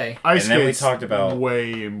 killed JFK. Ice and then we Skate's talked about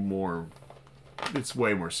way more. It's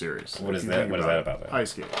way more serious. What if is you that? think What is that about? That? Ice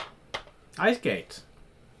Skate Ice Gate.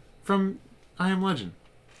 from I Am Legend.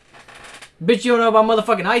 Bitch, you don't know about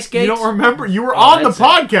motherfucking Ice Gate? You don't remember? You were on the that's it.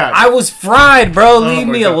 podcast. I was fried, bro. Leave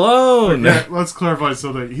my me God. alone. Okay, let's clarify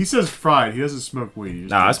something. He says fried. He doesn't smoke weed. He just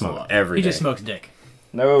No, I drinks a smoke lot. every He day. just smokes dick.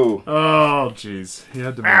 No. Oh, jeez. He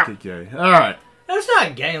had to make it gay. All right. That's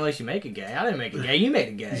not gay unless you make it gay. I didn't make it gay. You made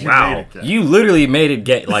it gay. made Wow. it gay. You literally made it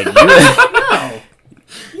gay. Like, No.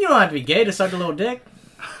 You don't have to be gay to suck a little dick.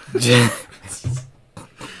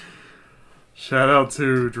 Shout out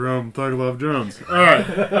to Jerome Thug Love Jones. All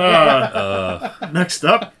right. Next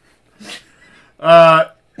up.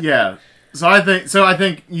 Yeah. So I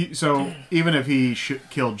think. So even if he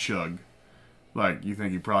killed Suge, like you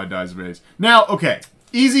think he probably dies of AIDS. Now, okay,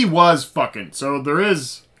 Easy was fucking. So there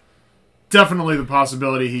is definitely the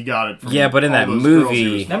possibility he got it. From yeah, but in all that those girls he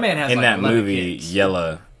movie, was- That man has in like that 11 movie, kids.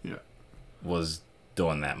 Yella Yeah. was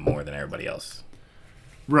doing that more than everybody else.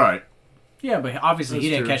 Right. Yeah, but obviously he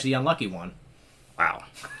That's didn't true. catch the unlucky one. Wow.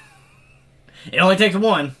 It only takes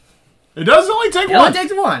one. It does only take It one. only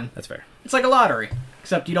takes one. That's fair. It's like a lottery,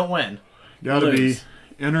 except you don't win. Gotta be lose.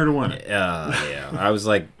 enter to win it. Yeah. I was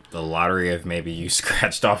like, the lottery if maybe you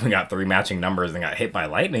scratched off and got 3 matching numbers and got hit by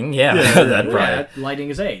lightning. Yeah, that'd probably. Yeah, lightning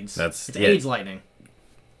is AIDS. That's- it's yeah. AIDS lightning.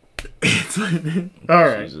 All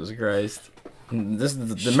right. Jesus Christ.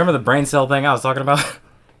 Remember the brain cell thing I was talking about?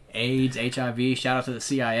 AIDS, HIV. Shout out to the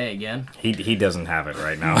CIA again. He doesn't have it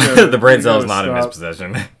right now. gotta- The brain you cell is gotta not in his stop.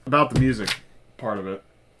 possession. About the music part of it.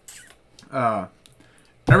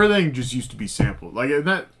 Everything just used to be sampled. Like isn't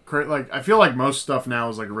that like I feel like most stuff now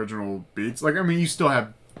is like original beats. Like I mean, you still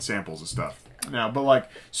have samples of stuff. now, but like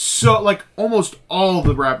almost all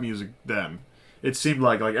the rap music then, it seemed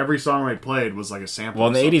like every song they played was like a sample. Well,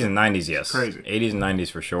 in the 80s and 90s, yes, crazy. 80s and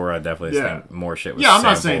 90s for sure. I definitely think more shit was. Yeah, I'm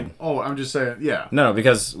sampled. not saying. Oh, I'm just saying. Yeah. No,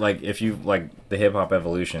 because like if you like the hip hop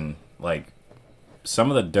evolution, like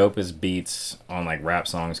some of the dopest beats on like rap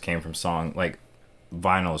songs came from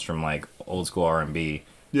vinyls from like old school R&B.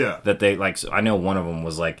 Yeah. That they like. So I know one of them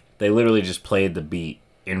was like they literally just played the beat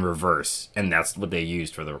in reverse, and that's what they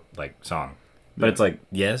used for the like song. But it's like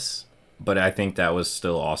yes, but I think that was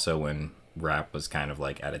still also when rap was kind of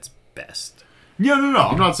like at its best. Yeah, no.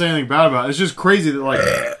 I'm not saying anything bad about it. It's just crazy that like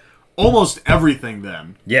almost everything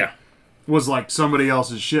then was like somebody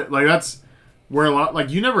else's shit. Like that's where a lot like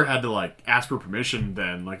you never had to like ask for permission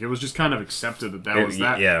then. Like it was just kind of accepted that was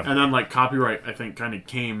that. Yeah. And then like copyright I think kind of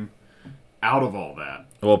came out of all that.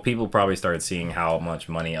 Well, people probably started seeing how much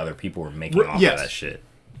money other people were making off of that shit.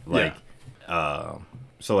 Like,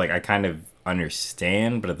 so like I kind of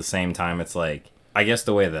understand, but at the same time, it's like I guess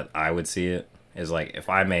the way that I would see it is like if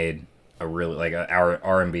I made a really like our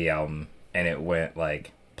R&B album and it went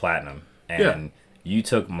like platinum, and you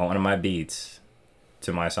took one of my beats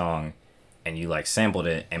to my song and you like sampled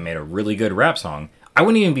it and made a really good rap song, I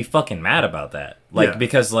wouldn't even be fucking mad about that. Like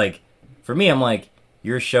because like for me, I'm like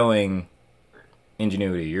you're showing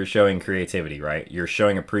ingenuity, you're showing creativity, right? You're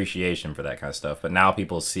showing appreciation for that kind of stuff. But now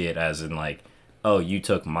people see it as in like, oh, you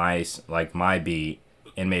took my beat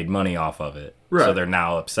and made money off of it. Right. So they're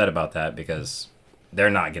now upset about that because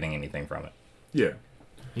they're not getting anything from it. Yeah.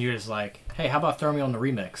 You're just like, hey, how about throw me on the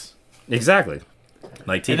remix? Exactly.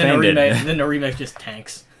 Like T-Pain did. Then the remix just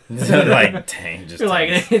tanks. Like, dang, just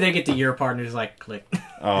like they get to your part and just like click.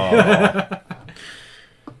 Oh.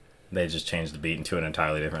 They just changed the beat into an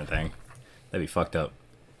entirely different thing. That'd be fucked up.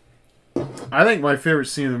 I think my favorite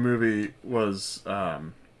scene in the movie was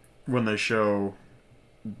when they show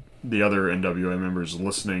the other NWA members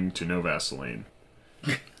listening to No Vaseline.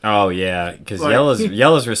 Oh yeah, because like,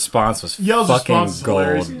 Yella's response was fucking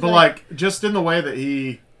gold. But like, just in the way that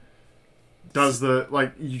he does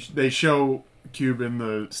they show Cube in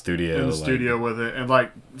the studio with it, and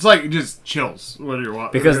like it's like it just chills when you're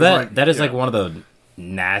watching. Because that is like one of the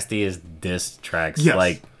nastiest diss tracks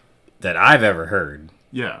like that I've ever heard.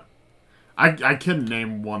 Yeah, I couldn't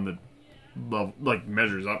name one that like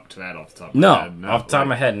measures up to that off the top of my head. No, off the top of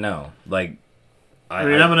my head, no. Like, I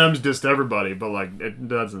mean, Eminem's dissed everybody, but like it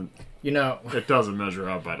doesn't. It doesn't measure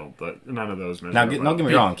up. I don't think none of those measure. Now, don't get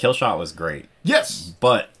me wrong. Killshot was great. Yes,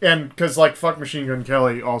 but because like fuck Machine Gun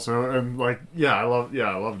Kelly also, and like I loved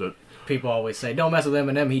it. People always say, "Don't mess with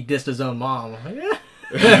Eminem. He dissed his own mom."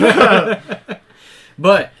 Yeah.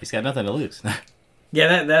 But he's got nothing to lose.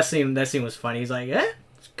 Yeah, that scene was funny. He's like,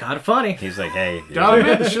 it's kind of funny. He's like, hey, gotta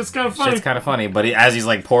admit, this shit's kind of funny. Shit's kind of funny, but as he's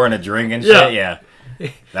like pouring a drink and shit, that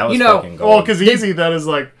was fucking gold. Well, because Easy that is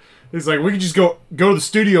like, he's like, we could just go to the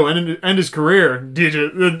studio and end his career.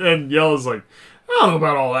 DJ and Yella's like, I don't know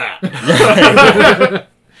about all that.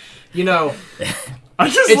 I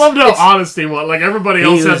just loved how honesty was. Like everybody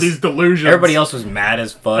else had these delusions. Everybody else was mad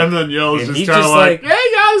as fuck, and then Yella's just kind of like,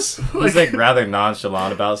 "Hey guys," he's like rather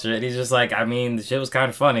nonchalant about shit. He's just like, I mean, the shit was kind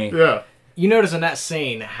of funny. Yeah. You notice in that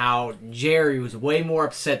scene how Jerry was way more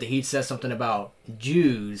upset that he'd said something about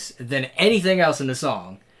Jews than anything else in the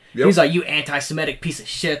song. Yep. He's like, "You anti-Semitic piece of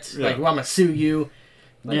shit! Like, well, I'm gonna sue you."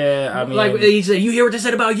 Like, I mean, like he said, "You hear what they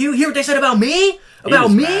said about you? Hear what they said about me? About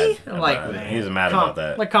me?" I'm like, man, he was mad about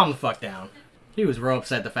that. Like, calm the fuck down. He was real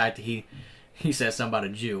upset at the fact that he said something about a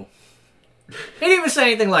Jew. He didn't even say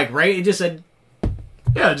anything like race. He just said,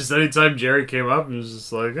 yeah, just anytime Jerry came up, he was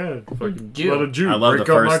just like, hey, fucking Jew. Let a Jew I love break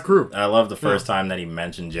up my crew. I love the first time that he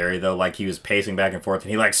mentioned Jerry, though. Like, he was pacing back and forth, and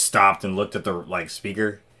he, like, stopped and looked at the, like,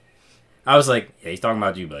 speaker. I was like, yeah, he's talking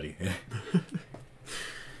about you, buddy.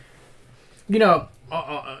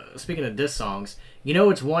 Speaking of diss songs,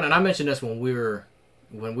 it's one, and I mentioned this when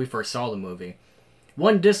we first saw the movie.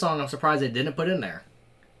 One diss song I'm surprised they didn't put in there.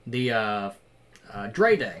 The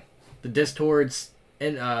Dre Day. The diss towards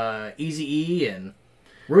Eazy-E and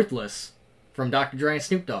Ruthless from Dr. Dre and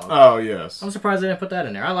Snoop Dogg. Oh, yes. I'm surprised they didn't put that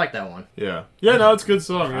in there. I like that one. Yeah. Yeah, no, it's a good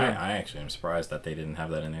song. Yeah. I actually am surprised that they didn't have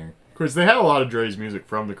that in there. Of course, they had a lot of Dre's music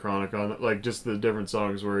from the Chronic on it. Like, just the different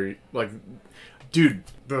songs where he... Like, dude,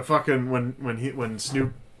 the fucking... When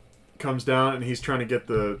Snoop comes down and he's trying to get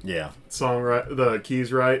the song right... The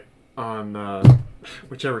keys right on...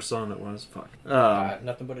 whichever song that was. Fuck.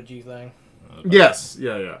 Nothing But a G Thing. Yes.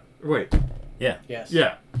 Yeah. Wait. Yeah. Yes.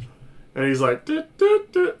 Yeah. And he's like,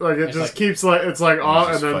 like it just keeps like it's like off,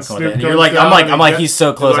 and then Snoop comes you're like, down I'm like, he's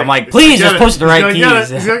so close. I'm like, please just push the right keys.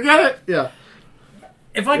 He's gonna get it. Yeah.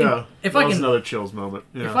 if I can, Yeah, if that I was can, another chills moment.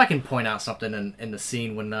 Yeah. if I can point out something in the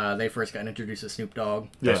scene when they first got introduced to Snoop Dogg,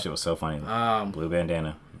 Yeah. That shit was so funny. Blue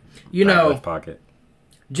bandana. you back know, left pocket.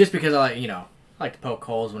 just because I like to poke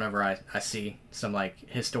holes whenever I see some like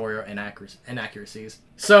historical inaccuracies.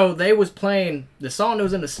 So they was playing the song that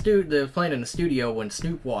was in the studio when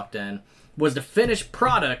Snoop walked in was the finished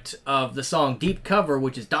product of the song Deep Cover,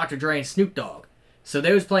 which is Dr. Dre and Snoop Dogg. So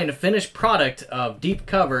they was playing the finished product of Deep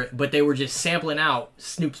Cover, but they were just sampling out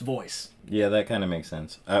Snoop's voice. Yeah, that kind of makes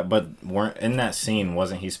sense. But weren't in that scene?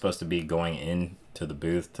 Wasn't he supposed to be going into the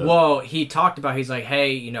booth? Well, he talked about he's like,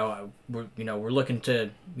 hey, we're looking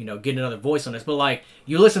to get another voice on this, but like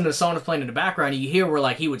you listen to the song that's playing in the background, you hear where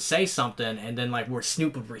like he would say something, and then like where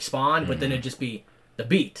Snoop would respond, but then it'd just be the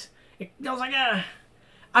beat. I was like,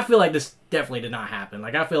 I feel like this definitely did not happen.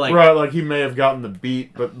 Like I feel like Right, like he may have gotten the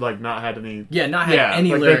beat, but like not had any. not had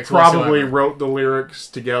any like lyrics. They probably whatsoever. wrote the lyrics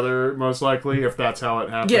together, most likely, if that's how it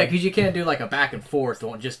happened. Yeah, because you can't do like a back and forth.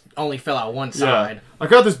 Just only fill out one side. I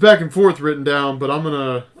got this back and forth written down, but I'm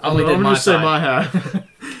gonna just say my half.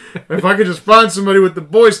 If I could just find somebody with the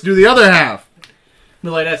voice to do the other half.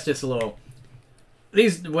 But like that's just a little.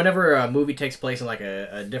 Whenever a movie takes place in like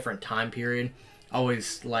a different time period,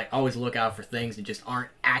 always look out for things that just aren't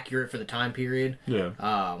accurate for the time period.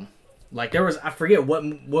 Yeah. Like there was, I forget what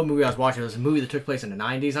movie I was watching. It was a movie that took place in the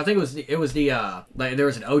 90s. I think it was the like there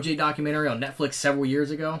was an OJ documentary on Netflix several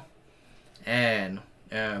years ago, and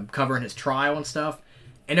covering his trial and stuff.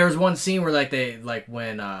 And there was one scene where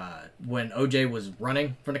when OJ was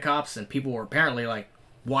running from the cops and people were apparently like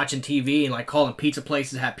watching TV and like calling pizza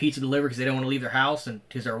places to have pizza delivered because they don't want to leave their house and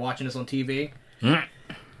because they're watching this on TV.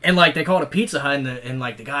 And like they called a Pizza Hut and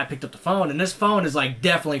like the guy picked up the phone, and this phone is like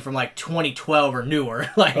definitely from like 2012 or newer,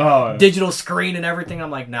 like digital screen and everything. I'm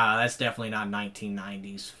like, nah, that's definitely not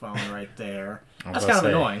 1990s phone right there. That's kind of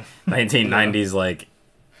annoying. 1990s like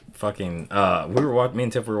fucking. Me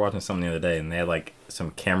and Tiff were watching something the other day, and they had like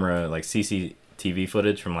some camera like CCTV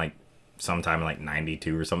footage from like sometime in like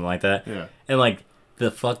 92 or something like that. Yeah. And like the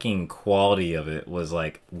fucking quality of it was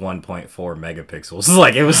like 1.4 megapixels.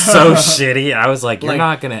 Like it was so shitty. I was like, you're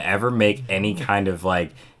not gonna ever make any kind of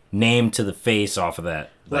like name to the face off of that.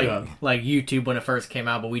 Like YouTube when it first came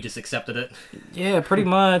out, but we just accepted it. Yeah, pretty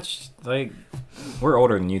much. Like we're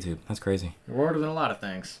older than YouTube. That's crazy. We're older than a lot of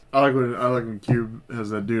things. I like when Cube has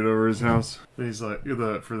that dude over his house. And he's like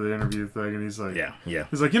for the interview thing, and he's like, yeah.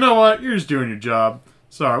 He's like, you know what? You're just doing your job.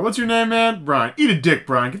 Sorry, what's your name, man? Brian. Eat a dick,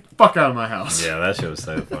 Brian. Get the fuck out of my house. Yeah, that shit was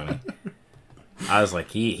so funny. I was like,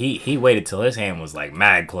 he waited till his hand was like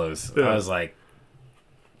mad close. Yeah. I was like,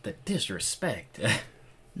 the disrespect.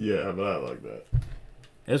 Yeah, but I like that.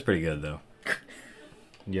 It was pretty good though.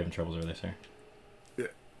 You having troubles over there, sir?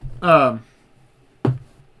 Yeah.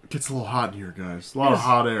 Gets a little hot in here, guys. A lot of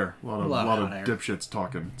hot air. A lot of dipshits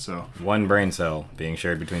talking. So one brain cell being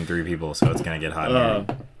shared between 3 people, so it's gonna get hot in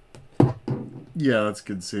here. Yeah, that's a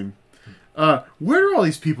good scene. Where do all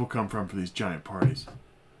these people come from for these giant parties?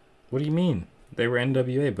 What do you mean? They were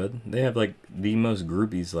NWA, bud. They have like the most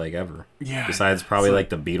groupies like ever. Yeah. Besides probably like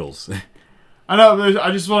the Beatles. I know.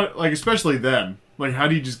 I just want like, especially then. Like, how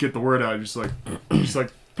do you just get the word out? Just like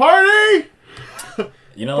party.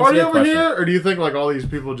 You know, party over here, or do you think like all these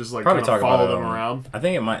people just like probably kind of follow them around? I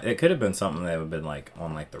think it could have been something that would have been like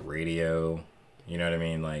on like the radio. You know what I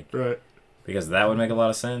mean? Like, right? Because that would make a lot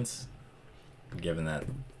of sense. Given that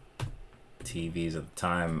TVs at the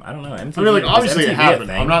time, I don't know. MTV, I mean, like obviously it happened.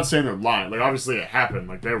 I'm not saying they're lying. Like obviously it happened.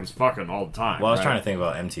 Like there was fucking all the time. Well, I was trying to think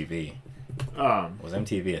about MTV. Was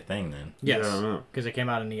MTV a thing then? Yes, because it came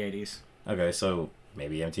out in the 80s. Okay, so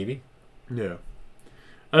maybe MTV. Yeah,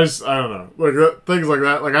 I don't know. Like things like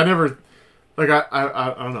that. Like I never. Like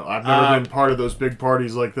I don't know. I've never been part of those big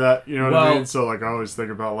parties like that. You know what I mean? So like I always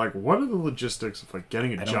think about like what are the logistics of like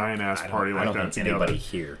getting a giant ass party like that together. Anybody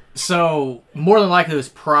here? So more than likely, it was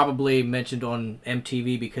probably mentioned on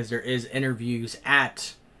MTV because there is interviews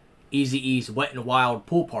at Eazy-E's Wet and Wild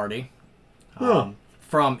pool party from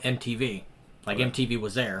MTV. Like MTV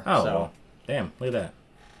was there. Oh, so. Well, damn! Look at that.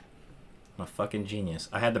 I'm a fucking genius.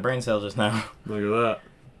 I had the brain cell just now. Look at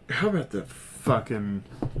that. How about the fucking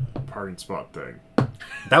parking spot thing?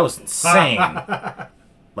 That was insane.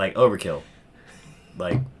 Like overkill.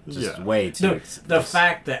 Like just way too. The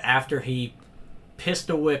fact that after he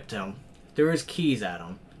pistol whipped him, threw his keys at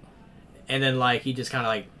him, and then like he just kind of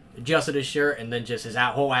like adjusted his shirt, and then just his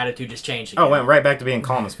whole attitude just changed again. Oh, went right back to being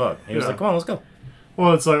calm as fuck. He was like, "Come on, let's go."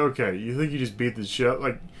 Well, it's like, okay, you think you just beat the shit?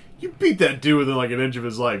 Like, you beat that dude within like an inch of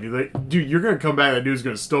his life. You think, dude, you're gonna come back. That dude's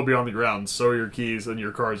gonna still be on the ground. So are your keys, and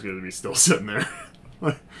your car's gonna be still sitting there.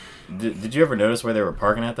 Did you ever notice where they were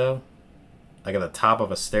parking at though? Like at the top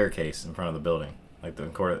of a staircase in front of the building. like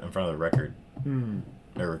in front of the record,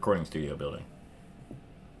 or recording studio building.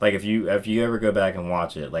 Like if you ever go back and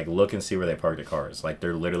watch it, like look and see where they parked the cars. Like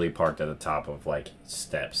they're literally parked at the top of like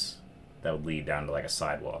steps that would lead down to like a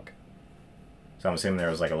sidewalk. So I'm assuming there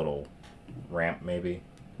was like a little ramp maybe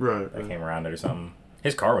that came around it or something.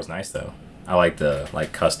 His car was nice though. I like the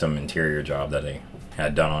like custom interior job that they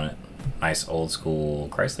had done on it. Nice old school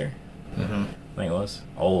Chrysler. I think it was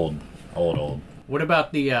old. What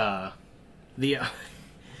about the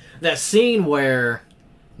that scene where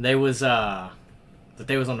they was on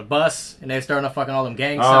the bus and they were starting to fucking all them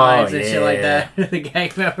gang signs and shit like that. The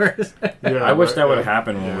gang members. Yeah, I wish that would have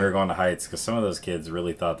happened when we were going to Heights, because some of those kids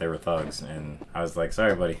really thought they were thugs, and I was like,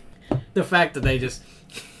 sorry, buddy. The fact that they just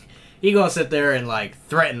he gonna sit there and like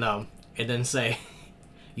threaten them and then say,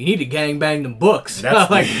 "You need to gangbang them books." That's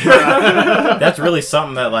like that's really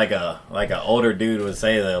something that like a older dude would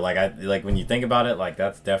say though. Like when you think about it, like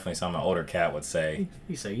that's definitely something an older cat would say.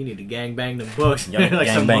 You say you need to gangbang them books, like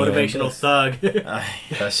some motivational thug.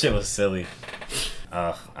 That shit was silly.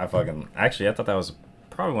 I thought that was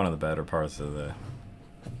probably one of the better parts of the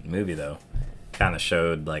movie though. Kind of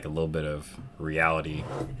showed like a little bit of reality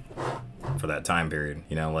for that time period,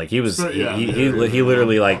 you know, like he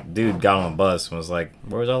literally like dude got on a bus and was like,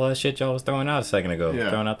 where was all that shit y'all was throwing out a second ago,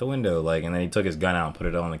 throwing out the window, like, and then he took his gun out and put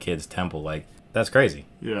it on the kid's temple. Like that's crazy.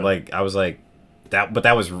 Like I was like that, but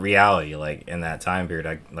that was reality, like in that time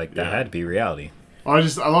period. That had to be reality. I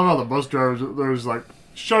love how the bus driver was like,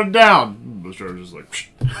 shut it down. The bus driver was just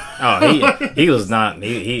like, he was not.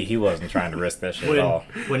 He wasn't trying to risk that shit at all.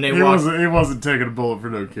 He wasn't taking a bullet for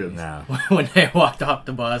no kids. No. When they walked off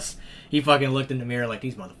the bus, he fucking looked in the mirror like,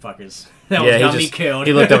 these motherfuckers. That was got me killed.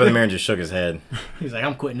 He looked up in the mirror and just shook his head. He's like,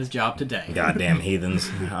 I'm quitting this job today. Goddamn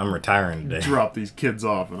heathens! I'm retiring today. Drop these kids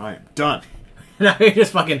off and I am done. He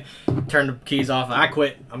just fucking turned the keys off. I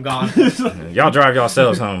quit. I'm gone. Y'all drive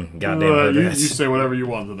yourselves home. Goddamn. You say whatever you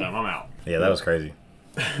want to them. I'm out. Yeah, that was crazy.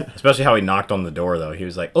 Especially how he knocked on the door though. He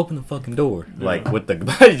was like, "Open the fucking door!" Like with the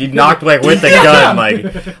he knocked like with the gun.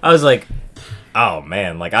 Like I was like, "Oh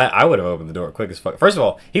man!" Like I would have opened the door quick as fuck. First of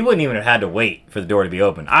all, he wouldn't even have had to wait for the door to be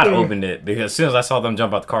open. I'd have opened it because as soon as I saw them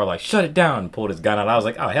jump out the car, like shut it down, and pulled his gun out. I was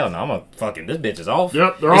like, "Oh hell no! I'm gonna fucking this bitch is off."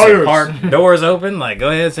 Yep, they're all yours. Park, doors open. Like go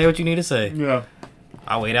ahead, say what you need to say. Yeah,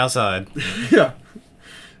 I'll wait outside. Yeah.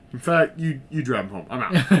 In fact, you drive him home. I'm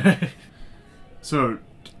out. So,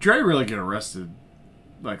 did Dre really get arrested?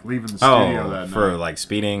 Like leaving the studio that night for like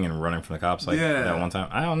speeding and running from the cops that one time.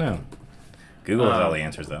 I don't know. Google has all the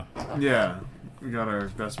answers though. Yeah, we got our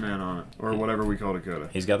best man on it, or whatever we call Dakota.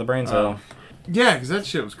 He's got the brain cell. Yeah, because that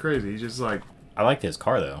shit was crazy. He just like I liked his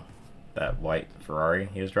car though, that white Ferrari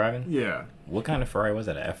he was driving. Yeah. What kind of Ferrari was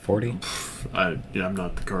that? An F40? I'm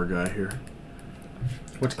not the car guy here.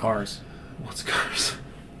 What's cars?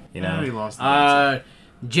 You know. He lost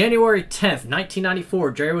January 10th,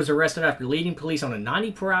 1994, Dre was arrested after leading police on a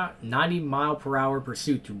 90 mile per hour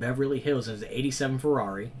pursuit through Beverly Hills in his 87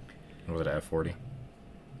 Ferrari. Was it an F40?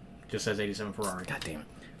 Just says 87 Ferrari. God damn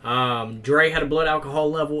it. Dre had a blood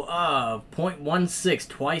alcohol level of 0.16,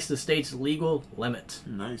 twice the state's legal limit.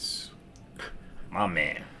 Nice. My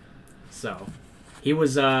man. So, he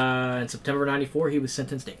was, in September 94, he was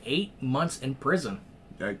sentenced to 8 months in prison.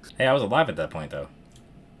 Yikes. Hey, I was alive at that point though.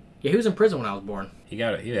 Yeah, he was in prison when I was born. He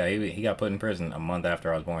got put in prison a month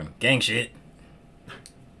after I was born. Gang shit.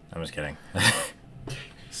 I'm just kidding.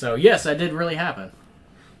 So, yes, that did really happen.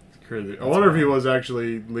 It's crazy. I wonder if he was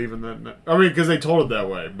actually leaving that night. I mean, because they told it that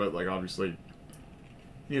way, but, like, obviously,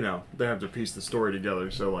 you know, they have to piece the story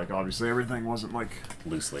together, so, like, obviously everything wasn't, like...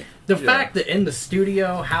 Loosely. The fact that in the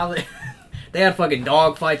studio, how they had fucking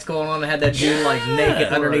dog fights going on and had that dude, like,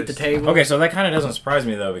 naked underneath the table. Okay, so that kind of doesn't surprise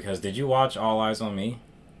me, though, because did you watch All Eyes on Me?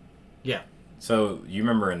 Yeah. So, you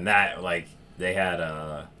remember in that, like, they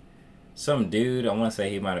had, some dude, I want to say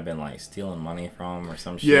he might have been, like, stealing money from or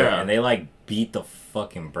some shit. Yeah. And they, like, beat the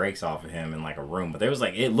fucking brakes off of him in, like, a room. But there was,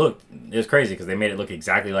 like, it was crazy because they made it look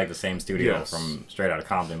exactly like the same studio from Straight Outta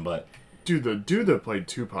Compton, but... Dude, the dude that played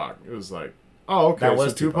Tupac, it was like, oh, okay, that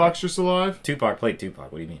was so Tupac's just alive? Tupac played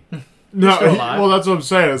Tupac, what do you mean? No, well, that's what I'm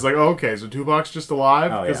saying. It's like, oh, okay, so Tupac's just alive?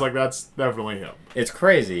 Because, like, that's definitely him. It's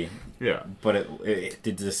crazy. Yeah. But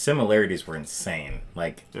the similarities were insane.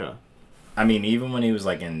 Like, yeah. I mean, even when he was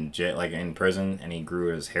like in prison and he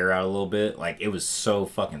grew his hair out a little bit, like it was so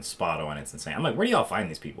fucking spot on. It's insane. I'm like, where do y'all find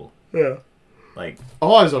these people? Yeah. Like,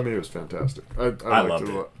 All Eyes on Me was fantastic. I loved liked it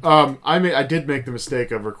a lot. I did make the mistake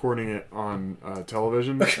of recording it on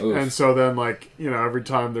television, and so then like every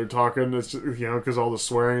time they're talking, it's just, because all the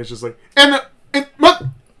swearing is just like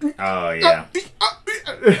oh yeah.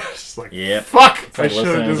 It's just like yep. fuck. Like I should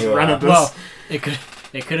have just rented this. Well,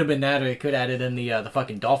 It could have been that, or it could have added in the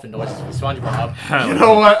fucking dolphin noises from SpongeBob. You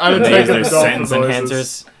know what? I'd have They use taken their the dolphin sentence noises.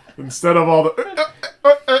 enhancers. Instead of all the...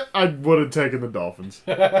 I would have taken the dolphins.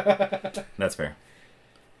 That's fair.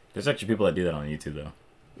 There's actually people that do that on YouTube, though.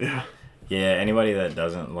 Yeah. Yeah, anybody that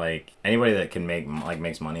doesn't, like... Anybody that can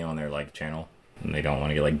makes money on their, like, channel, and they don't want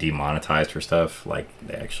to get, like, demonetized for stuff, like,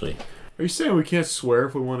 they actually... Are you saying we can't swear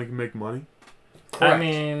if we want to make money? I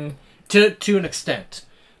mean... To an extent.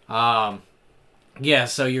 Yeah,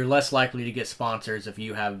 so you're less likely to get sponsors if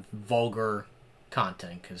you have vulgar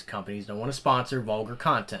content, because companies don't want to sponsor vulgar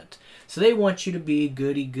content. So they want you to be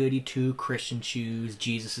goody-goody two Christian shoes.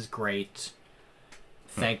 Jesus is great.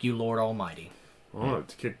 Thank you, Lord Almighty. I'll have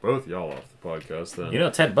to kick both y'all off the podcast then. You know,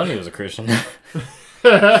 Ted Bundy was a Christian.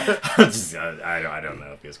 I don't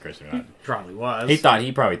know if he was Christian or not. Probably was.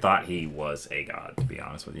 He probably thought he was a god, to be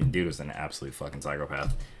honest with you. Dude was an absolute fucking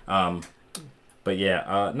psychopath. But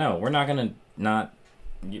yeah, no, we're not gonna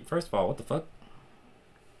first of all, what the fuck?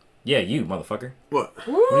 Yeah, you motherfucker. What?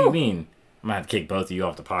 What do you mean? I'm gonna have to kick both of you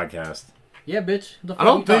off the podcast. Yeah, bitch. What the fuck I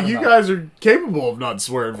don't think talking you about? guys are capable of not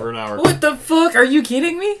swearing for an hour. What the fuck? Are you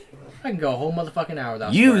kidding me? I can go a whole motherfucking hour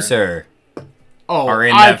without You, swearing. sir, Oh, are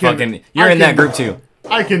in that fucking. You're in that group too.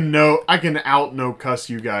 I can out cuss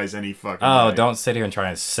you guys any fucking Oh, day. don't sit here and try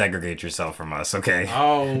and segregate yourself from us, okay?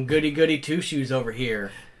 Oh, goody-goody two shoes over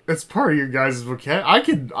here. It's part of your guys' vocabulary.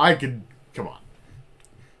 I could. Come on.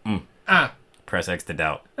 Press X to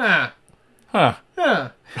doubt. Huh. Huh.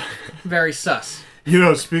 Very sus. You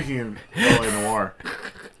know, speaking of LA Noir,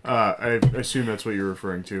 I assume that's what you're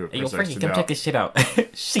referring to. At Hey, yo, Press X Frankie, to come doubt. check this shit out.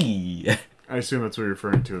 See. I assume that's what you're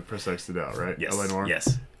referring to at Press X to doubt, right? Yes. LA Noir.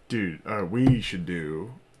 Yes. Dude, we should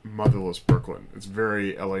do Motherless Brooklyn. It's a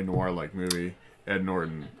very LA Noir-like movie. Ed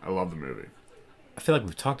Norton. I love the movie. I feel like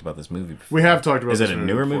we've talked about this movie before. We have talked about Is this it a movie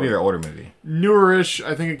newer before. movie or older movie? Newer-ish.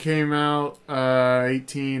 I think it came out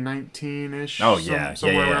 18, 19-ish. Oh, yeah.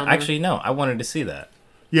 Somewhere Yeah. around there. Actually, no. I wanted to see that.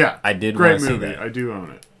 Yeah. I did Great want to see movie. that. I do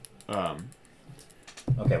own it.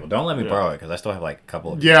 Okay, well, don't let me Yeah. borrow it, because I still have, like, a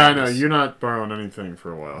couple of Yeah, I know. DVDs. You're not borrowing anything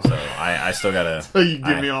for a while. So, I still gotta... So you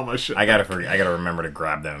give me all my shit. I gotta remember to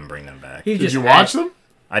grab them and bring them back. He Did just you watch add- them?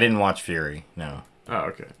 I didn't watch Fury, no. Oh,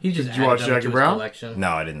 okay. He just Did you watch added them Jackie to his Brown? collection. No,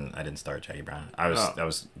 I didn't start Jackie Brown. I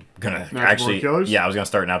was gonna Natural actually... Born Killers? Yeah, I was gonna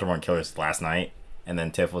start Natural Born Killers last night, and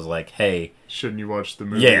then Tiff was like, hey... Shouldn't you watch the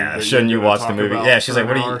movie? Yeah, that shouldn't you're you gonna watch the talk movie? about Yeah, she's for like,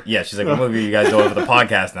 what an are you? hour? Yeah, she's like, what movie are you guys doing for the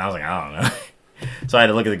podcast? And I was like, I don't know. So I had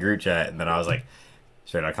to look at the group chat, and then I was like,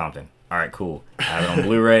 Straight Outta Compton. All right, cool. I have it on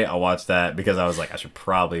Blu-ray. I'll watch that because I was like, I should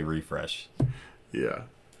probably refresh. Yeah.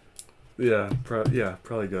 Yeah, probably a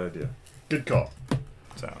good idea. Good call.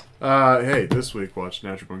 So Hey, this week watch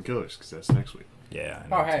Natural Born Killers because that's next week. yeah.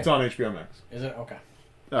 I Oh, know. hey. It's on HBO Max. Is it? Okay.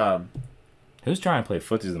 Who's trying to play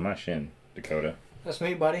footsies in my shin? Dakota. That's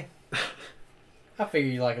me, buddy. I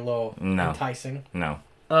figure you like a little No. enticing. No.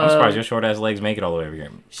 I'm surprised your short ass legs make it all the way over here.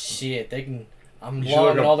 Shit, they can... I'm You should long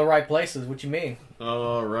look in up- all the right places. What you mean?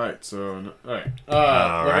 All right. So, all right.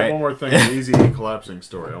 All right. One more thing. The Easy E collapsing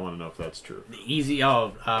story. I want to know if that's true. The easy...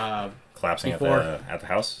 Collapsing Before- at the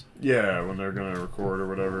house. Yeah, when they're gonna record or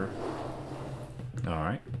whatever. All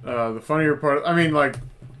right. The funnier part. I mean, like,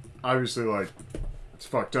 obviously, like, it's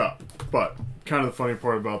fucked up. But kind of the funny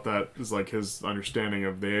part about that is like his understanding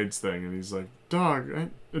of the AIDS thing, and he's like, Doc, I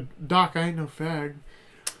ain't no fag.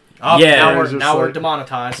 Oh, Yeah, now it's we're just now we're like-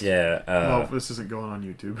 demonetized. Yeah. Well, this isn't going on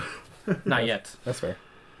YouTube. Not yet. That's fair.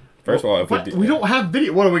 First of all, if What? We don't have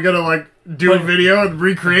video. What are we gonna like do a video and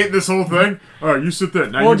recreate this whole thing? All right, you sit there.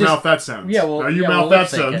 Now We'll you just- mouth that sentence. yeah, well- now you yeah, mouth we'll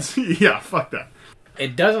that lip-sync sentence. Yeah, fuck that.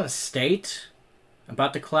 It doesn't state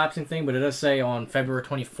about the collapsing thing, but it does say on February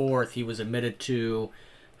 24th he was admitted to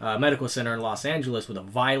a medical center in Los Angeles with a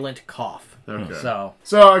violent cough. Okay.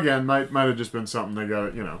 So again, might have just been something they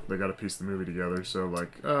got. They got to piece the movie together. So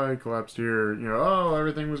like, he collapsed here.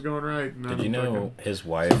 Everything was going right. And Did then you know his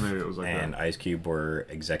wife maybe it was like and that. Ice Cube were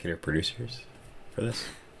executive producers for this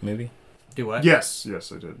movie? do what? Yes, I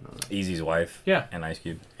did know that. Easy's wife. Yeah. And Ice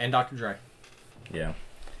Cube. And Dr. Dre. Yeah.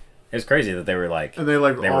 It's crazy that they were like, And they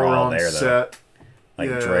like They all were were all on there, though. set. like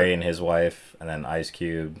Yeah. Dre and his wife, and then Ice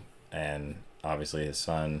Cube, and obviously his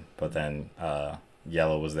son. But then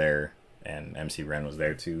Yellow was there, and MC Ren was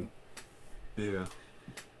there too, Yeah.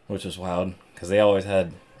 which was wild because they always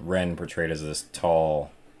had Ren portrayed as this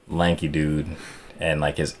tall, lanky dude, and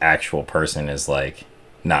like his actual person is like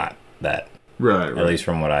not that. Right. At least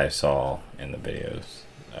from what I saw in the videos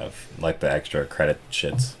of like the extra credit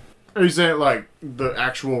shits. Are you saying like the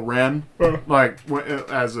actual Ren, like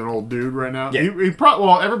as an old dude right now? Yeah. He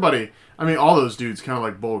probably everybody. I mean, all those dudes kind of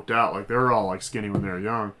like bulked out. Like they were all like skinny when they were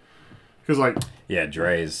young. Because like Yeah,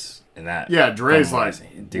 Dre's And that Dre's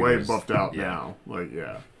like dude way was, buffed out now. Like,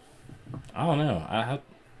 yeah. I don't know. I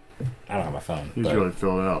don't have my phone. He's really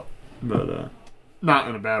filled out. But not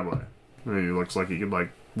in a bad way. I mean, he looks like he could,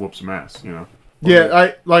 like, whoop some ass, you know?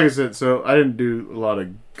 Yeah, like I said, so I didn't do a lot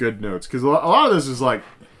of good notes. Because a lot of this is like,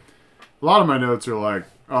 a lot of my notes are like,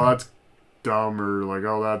 oh, that's dumb, or like,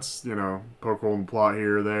 oh, that's, you know, poke hole in the plot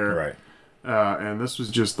here or there. Right. And this was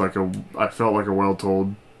just like I felt like a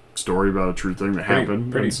well-told story about a true thing that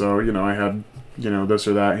happened. And so, you know, I had, you know, this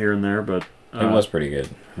or that here and there, but... it was pretty good.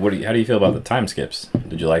 How do you feel about the time skips?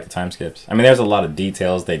 Did you like the time skips? I mean, there's a lot of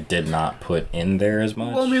details they did not put in there as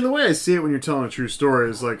much. Well, I mean, the way I see it when you're telling a true story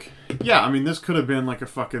is like, yeah, I mean, this could have been like a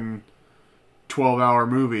fucking 12-hour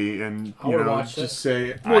movie, and you know, just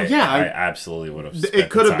say, well, I absolutely would have. It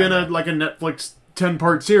could have been like a Netflix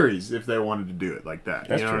 10-part series if they wanted to do it like that.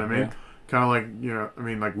 That's you know true, what I mean? Yeah. Kind of like, you know, I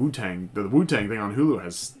mean, like Wu-Tang. The Wu-Tang thing on Hulu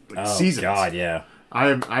has like seasons. Oh God, yeah. I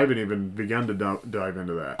haven't even begun to dive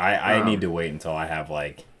into that. I need to wait until I have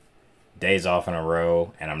like days off in a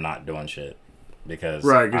row and I'm not doing shit, because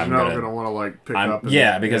you're not gonna want to like pick up.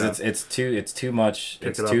 Because it's too much.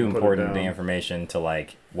 It's too important, the information, to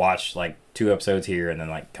like watch like 2 episodes here and then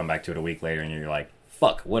like come back to it a week later and you're like,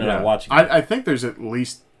 fuck, what did I watch again? I think there's at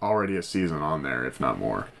least already a season on there, if not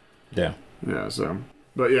more. Yeah. Yeah. So,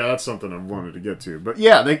 but yeah, that's something I wanted to get to. But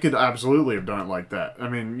yeah, they could absolutely have done it like that. I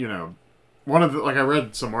mean, you know. One of the, like, I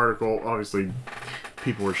read some article, obviously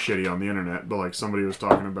people were shitty on the internet, but like somebody was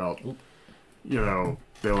talking about, you know,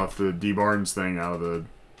 they left the D. Barnes thing out of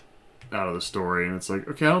the story, and it's like,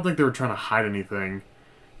 okay, I don't think they were trying to hide anything,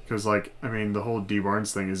 because like, I mean, the whole D.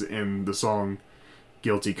 Barnes thing is in the song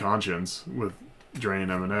Guilty Conscience with Dre and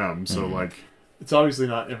Eminem, so like, it's obviously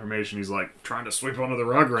not information he's like trying to sweep under the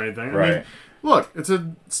rug or anything. Right. I mean, look, it's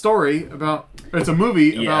a story about... It's a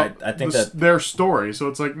movie about I think their story, so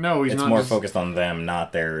it's like, no, he's not more focused on them,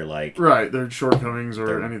 not their, like... Right, their shortcomings or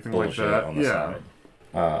their anything like that. On the side.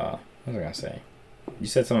 What was I going to say? You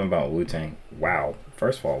said something about Wu-Tang. Wow.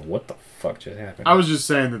 First of all, what the fuck just happened? I was just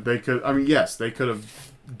saying that they could... I mean, yes, they could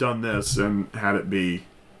have done this and had it be,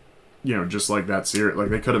 you know, just like that series. Like,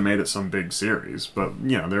 they could have made it some big series, but,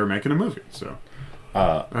 you know, they were making a movie, so...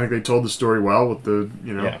 I think they told the story well with the,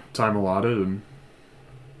 you know, time allotted, and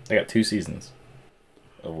they got 2 seasons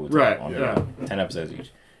of Wu-Tang. Right, 10 episodes each.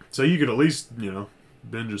 So you could at least, you know,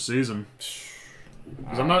 binge a season.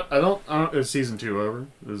 Because is season 2 over?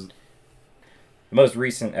 The most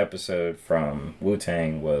recent episode from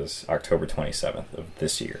Wu-Tang was October 27th of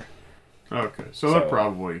this year. Okay, so they're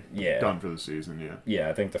probably done for the season, yeah. Yeah,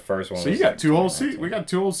 I think the first one was... So you got 2 whole seasons. We got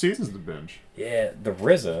 2 whole seasons to binge. Yeah, the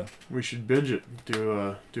RZA. We should binge it.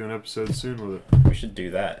 Do an episode soon with it. We should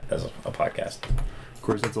do that as a podcast. Of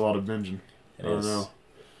course, that's a lot of binging. I don't know.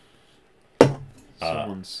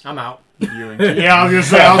 I'm out. Viewing. Yeah, I was gonna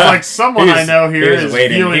say. I was like, someone I know here is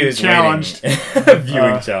viewing challenged.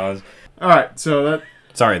 Viewing challenge. All right, so that.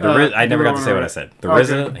 Sorry, the RZA, I never got to say what I said. The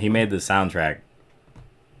RZA, he made the soundtrack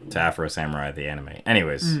to Afro Samurai, the anime.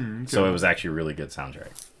 Anyways, so it was actually a really good soundtrack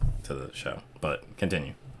to the show. But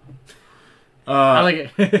continue. I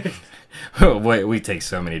like it. Wait, we take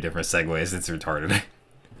so many different segues. It's retarded.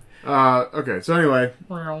 Okay, so anyway,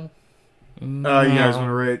 you guys want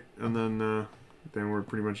to rate, and then we're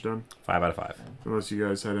pretty much done. 5 out of 5. Unless you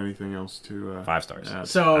guys had anything else to 5 stars.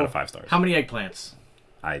 So out of 5 stars. How many eggplants?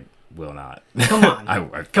 I will not. Come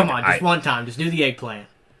on, come on, just one time. Just do the eggplant.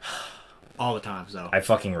 All the times, though. I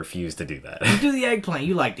fucking refuse to do that. You do the eggplant.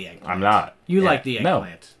 You like the eggplant. I'm not. You like the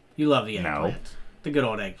eggplant. No. You love the eggplant. No. The good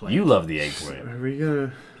old eggplant. You love the eggplant. Are we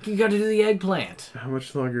gonna... You gotta do the eggplant. How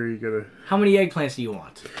much longer are you gonna... How many eggplants do you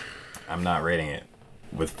want? I'm not rating it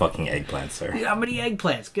with fucking eggplants, sir. How many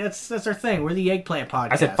eggplants? That's our thing. We're the eggplant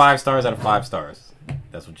podcast. I said 5 stars out of 5 stars.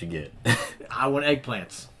 That's what you get. I want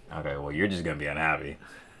eggplants. Okay, well, you're just gonna be unhappy.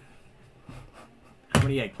 How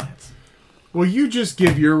many eggplants? Will you just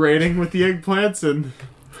give your rating with the eggplants and...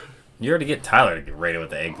 You already get Tyler to get rated with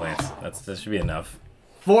the eggplants. That should be enough.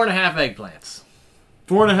 4.5 eggplants.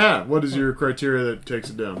 4.5. What is your criteria that takes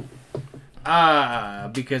it down?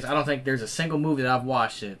 Because I don't think there's a single movie that I've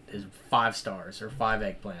watched that is 5 stars or 5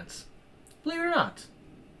 eggplants. Believe it or not.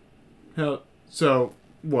 So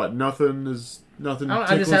what? Nothing tickles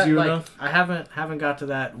you enough? I haven't got to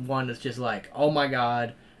that one that's just like, oh my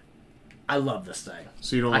god, I love this thing.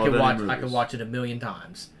 So you don't love any movies? I can watch it a million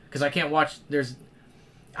times because I can't watch. There's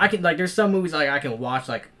some movies like I can watch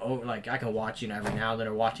I can watch every now and then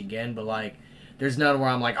or watch again, but like there's none where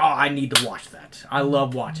I'm like, oh, I need to watch that. I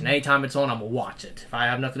love watching. Anytime it's on, I'm gonna watch it. If I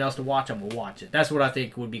have nothing else to watch, I'm gonna watch it. That's what I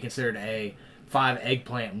think would be considered a 5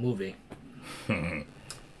 eggplant movie.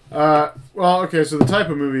 Well, okay, so the type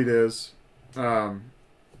of movie it is,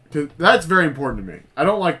 That's very important to me. I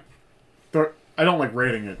don't like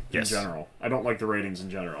rating it in Yes. general. I don't like the ratings in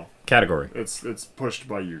general. Category. It's pushed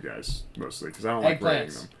by you guys mostly because I don't like rating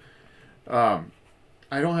Eggplants. them.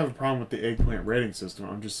 I don't have a problem with the eggplant rating system.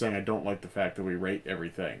 I'm just saying I don't like the fact that we rate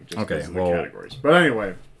everything just Okay, because of the well- categories. But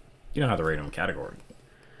anyway, You don't have to rate them category.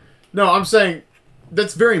 no, I'm saying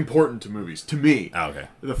that's very important to movies. To me, Oh, okay.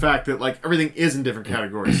 the fact that like everything is in different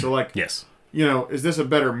categories. So like, Yes. you know, is this a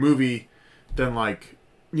better movie than like,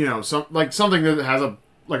 you know, something that has a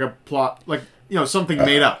plot, like, you know, something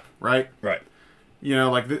made up, right? Right. You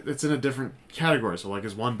know, like it's in a different category. So like,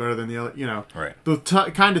 is one better than the other? You know, Right. the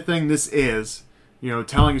kind of thing this is. You know,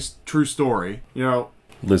 telling a true story. You know,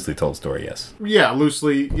 Loosely told story, yes. yeah,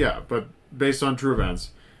 loosely, yeah, but based on true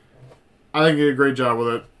events. I think they did a great job with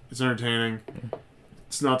it. It's entertaining.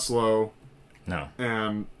 It's not slow, No.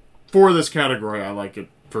 and for this category, I like it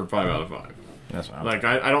for 5 out of 5. That's what I'm Like,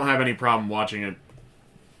 I don't have any problem watching it.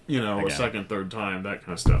 You know, a Again. second, third time, that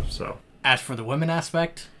kind of stuff. So. As for the women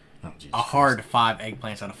aspect, Oh, Jesus a hard 5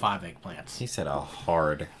 eggplants out of 5 eggplants. He said a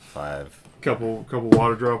hard 5. Couple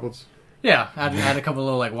water droplets. Yeah, I'd add a couple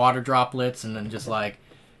little like water droplets, and then just like,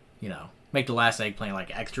 you know, make the last eggplant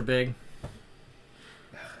like extra big.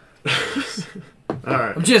 All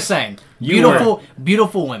right. I'm just saying, You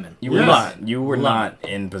beautiful women. You were Yes. not. You were Love not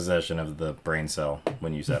in possession of the brain cell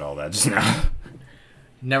when you said all that just now.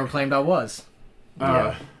 Never claimed I was,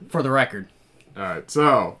 for the record. All right.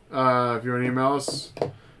 So, if you want to email us,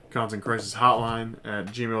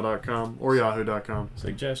 contentcrisishotline@gmail.com or yahoo.com.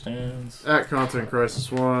 Suggestions. At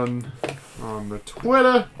contentcrisis1 on the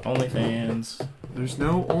Twitter. OnlyFans. There's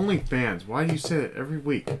no OnlyFans. Why do you say that every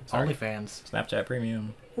week? Sorry. OnlyFans. Snapchat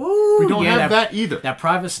Premium. Woo, We don't have that either. That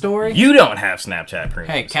private story. You don't have Snapchat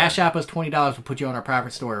Premium. Hey, so- Cash App us $20. We'll put you on our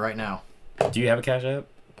private story right now. Do you have a Cash App?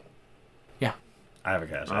 Yeah. I have a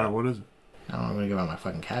Cash App. What is it? I don't know. I'm gonna give out my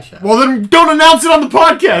fucking Cash App. Well, then don't announce it on the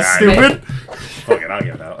podcast, All right. stupid. Fuck it, I'll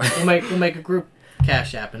give it out. We'll make a group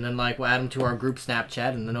Cash App, and then like we'll add them to our group Snapchat,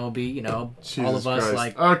 and then it'll be, you know, all Jesus of us Christ.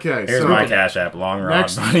 like Okay, Here's so my Cash App. Long Rod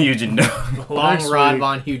Next- by Eugene Dome. Long Next Rod week-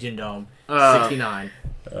 Von Hugendome, 69.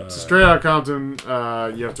 so straight out Compton,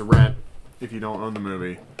 you have to rent if you don't own the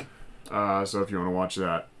movie. So if you want to watch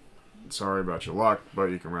that, sorry about your luck, but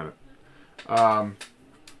you can rent it.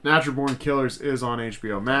 Natural Born Killers is on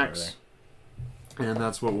HBO Max, and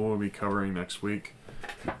that's what we'll be covering next week.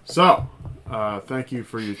 So, thank you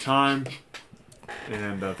for your time,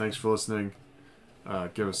 and thanks for listening.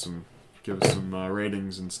 Give us some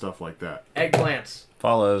ratings and stuff like that. Eggplants.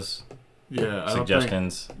 Follows. Yeah, I don't think,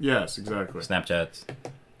 Suggestions. yes, exactly. Snapchats.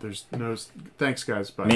 There's no. Thanks, guys. Bye.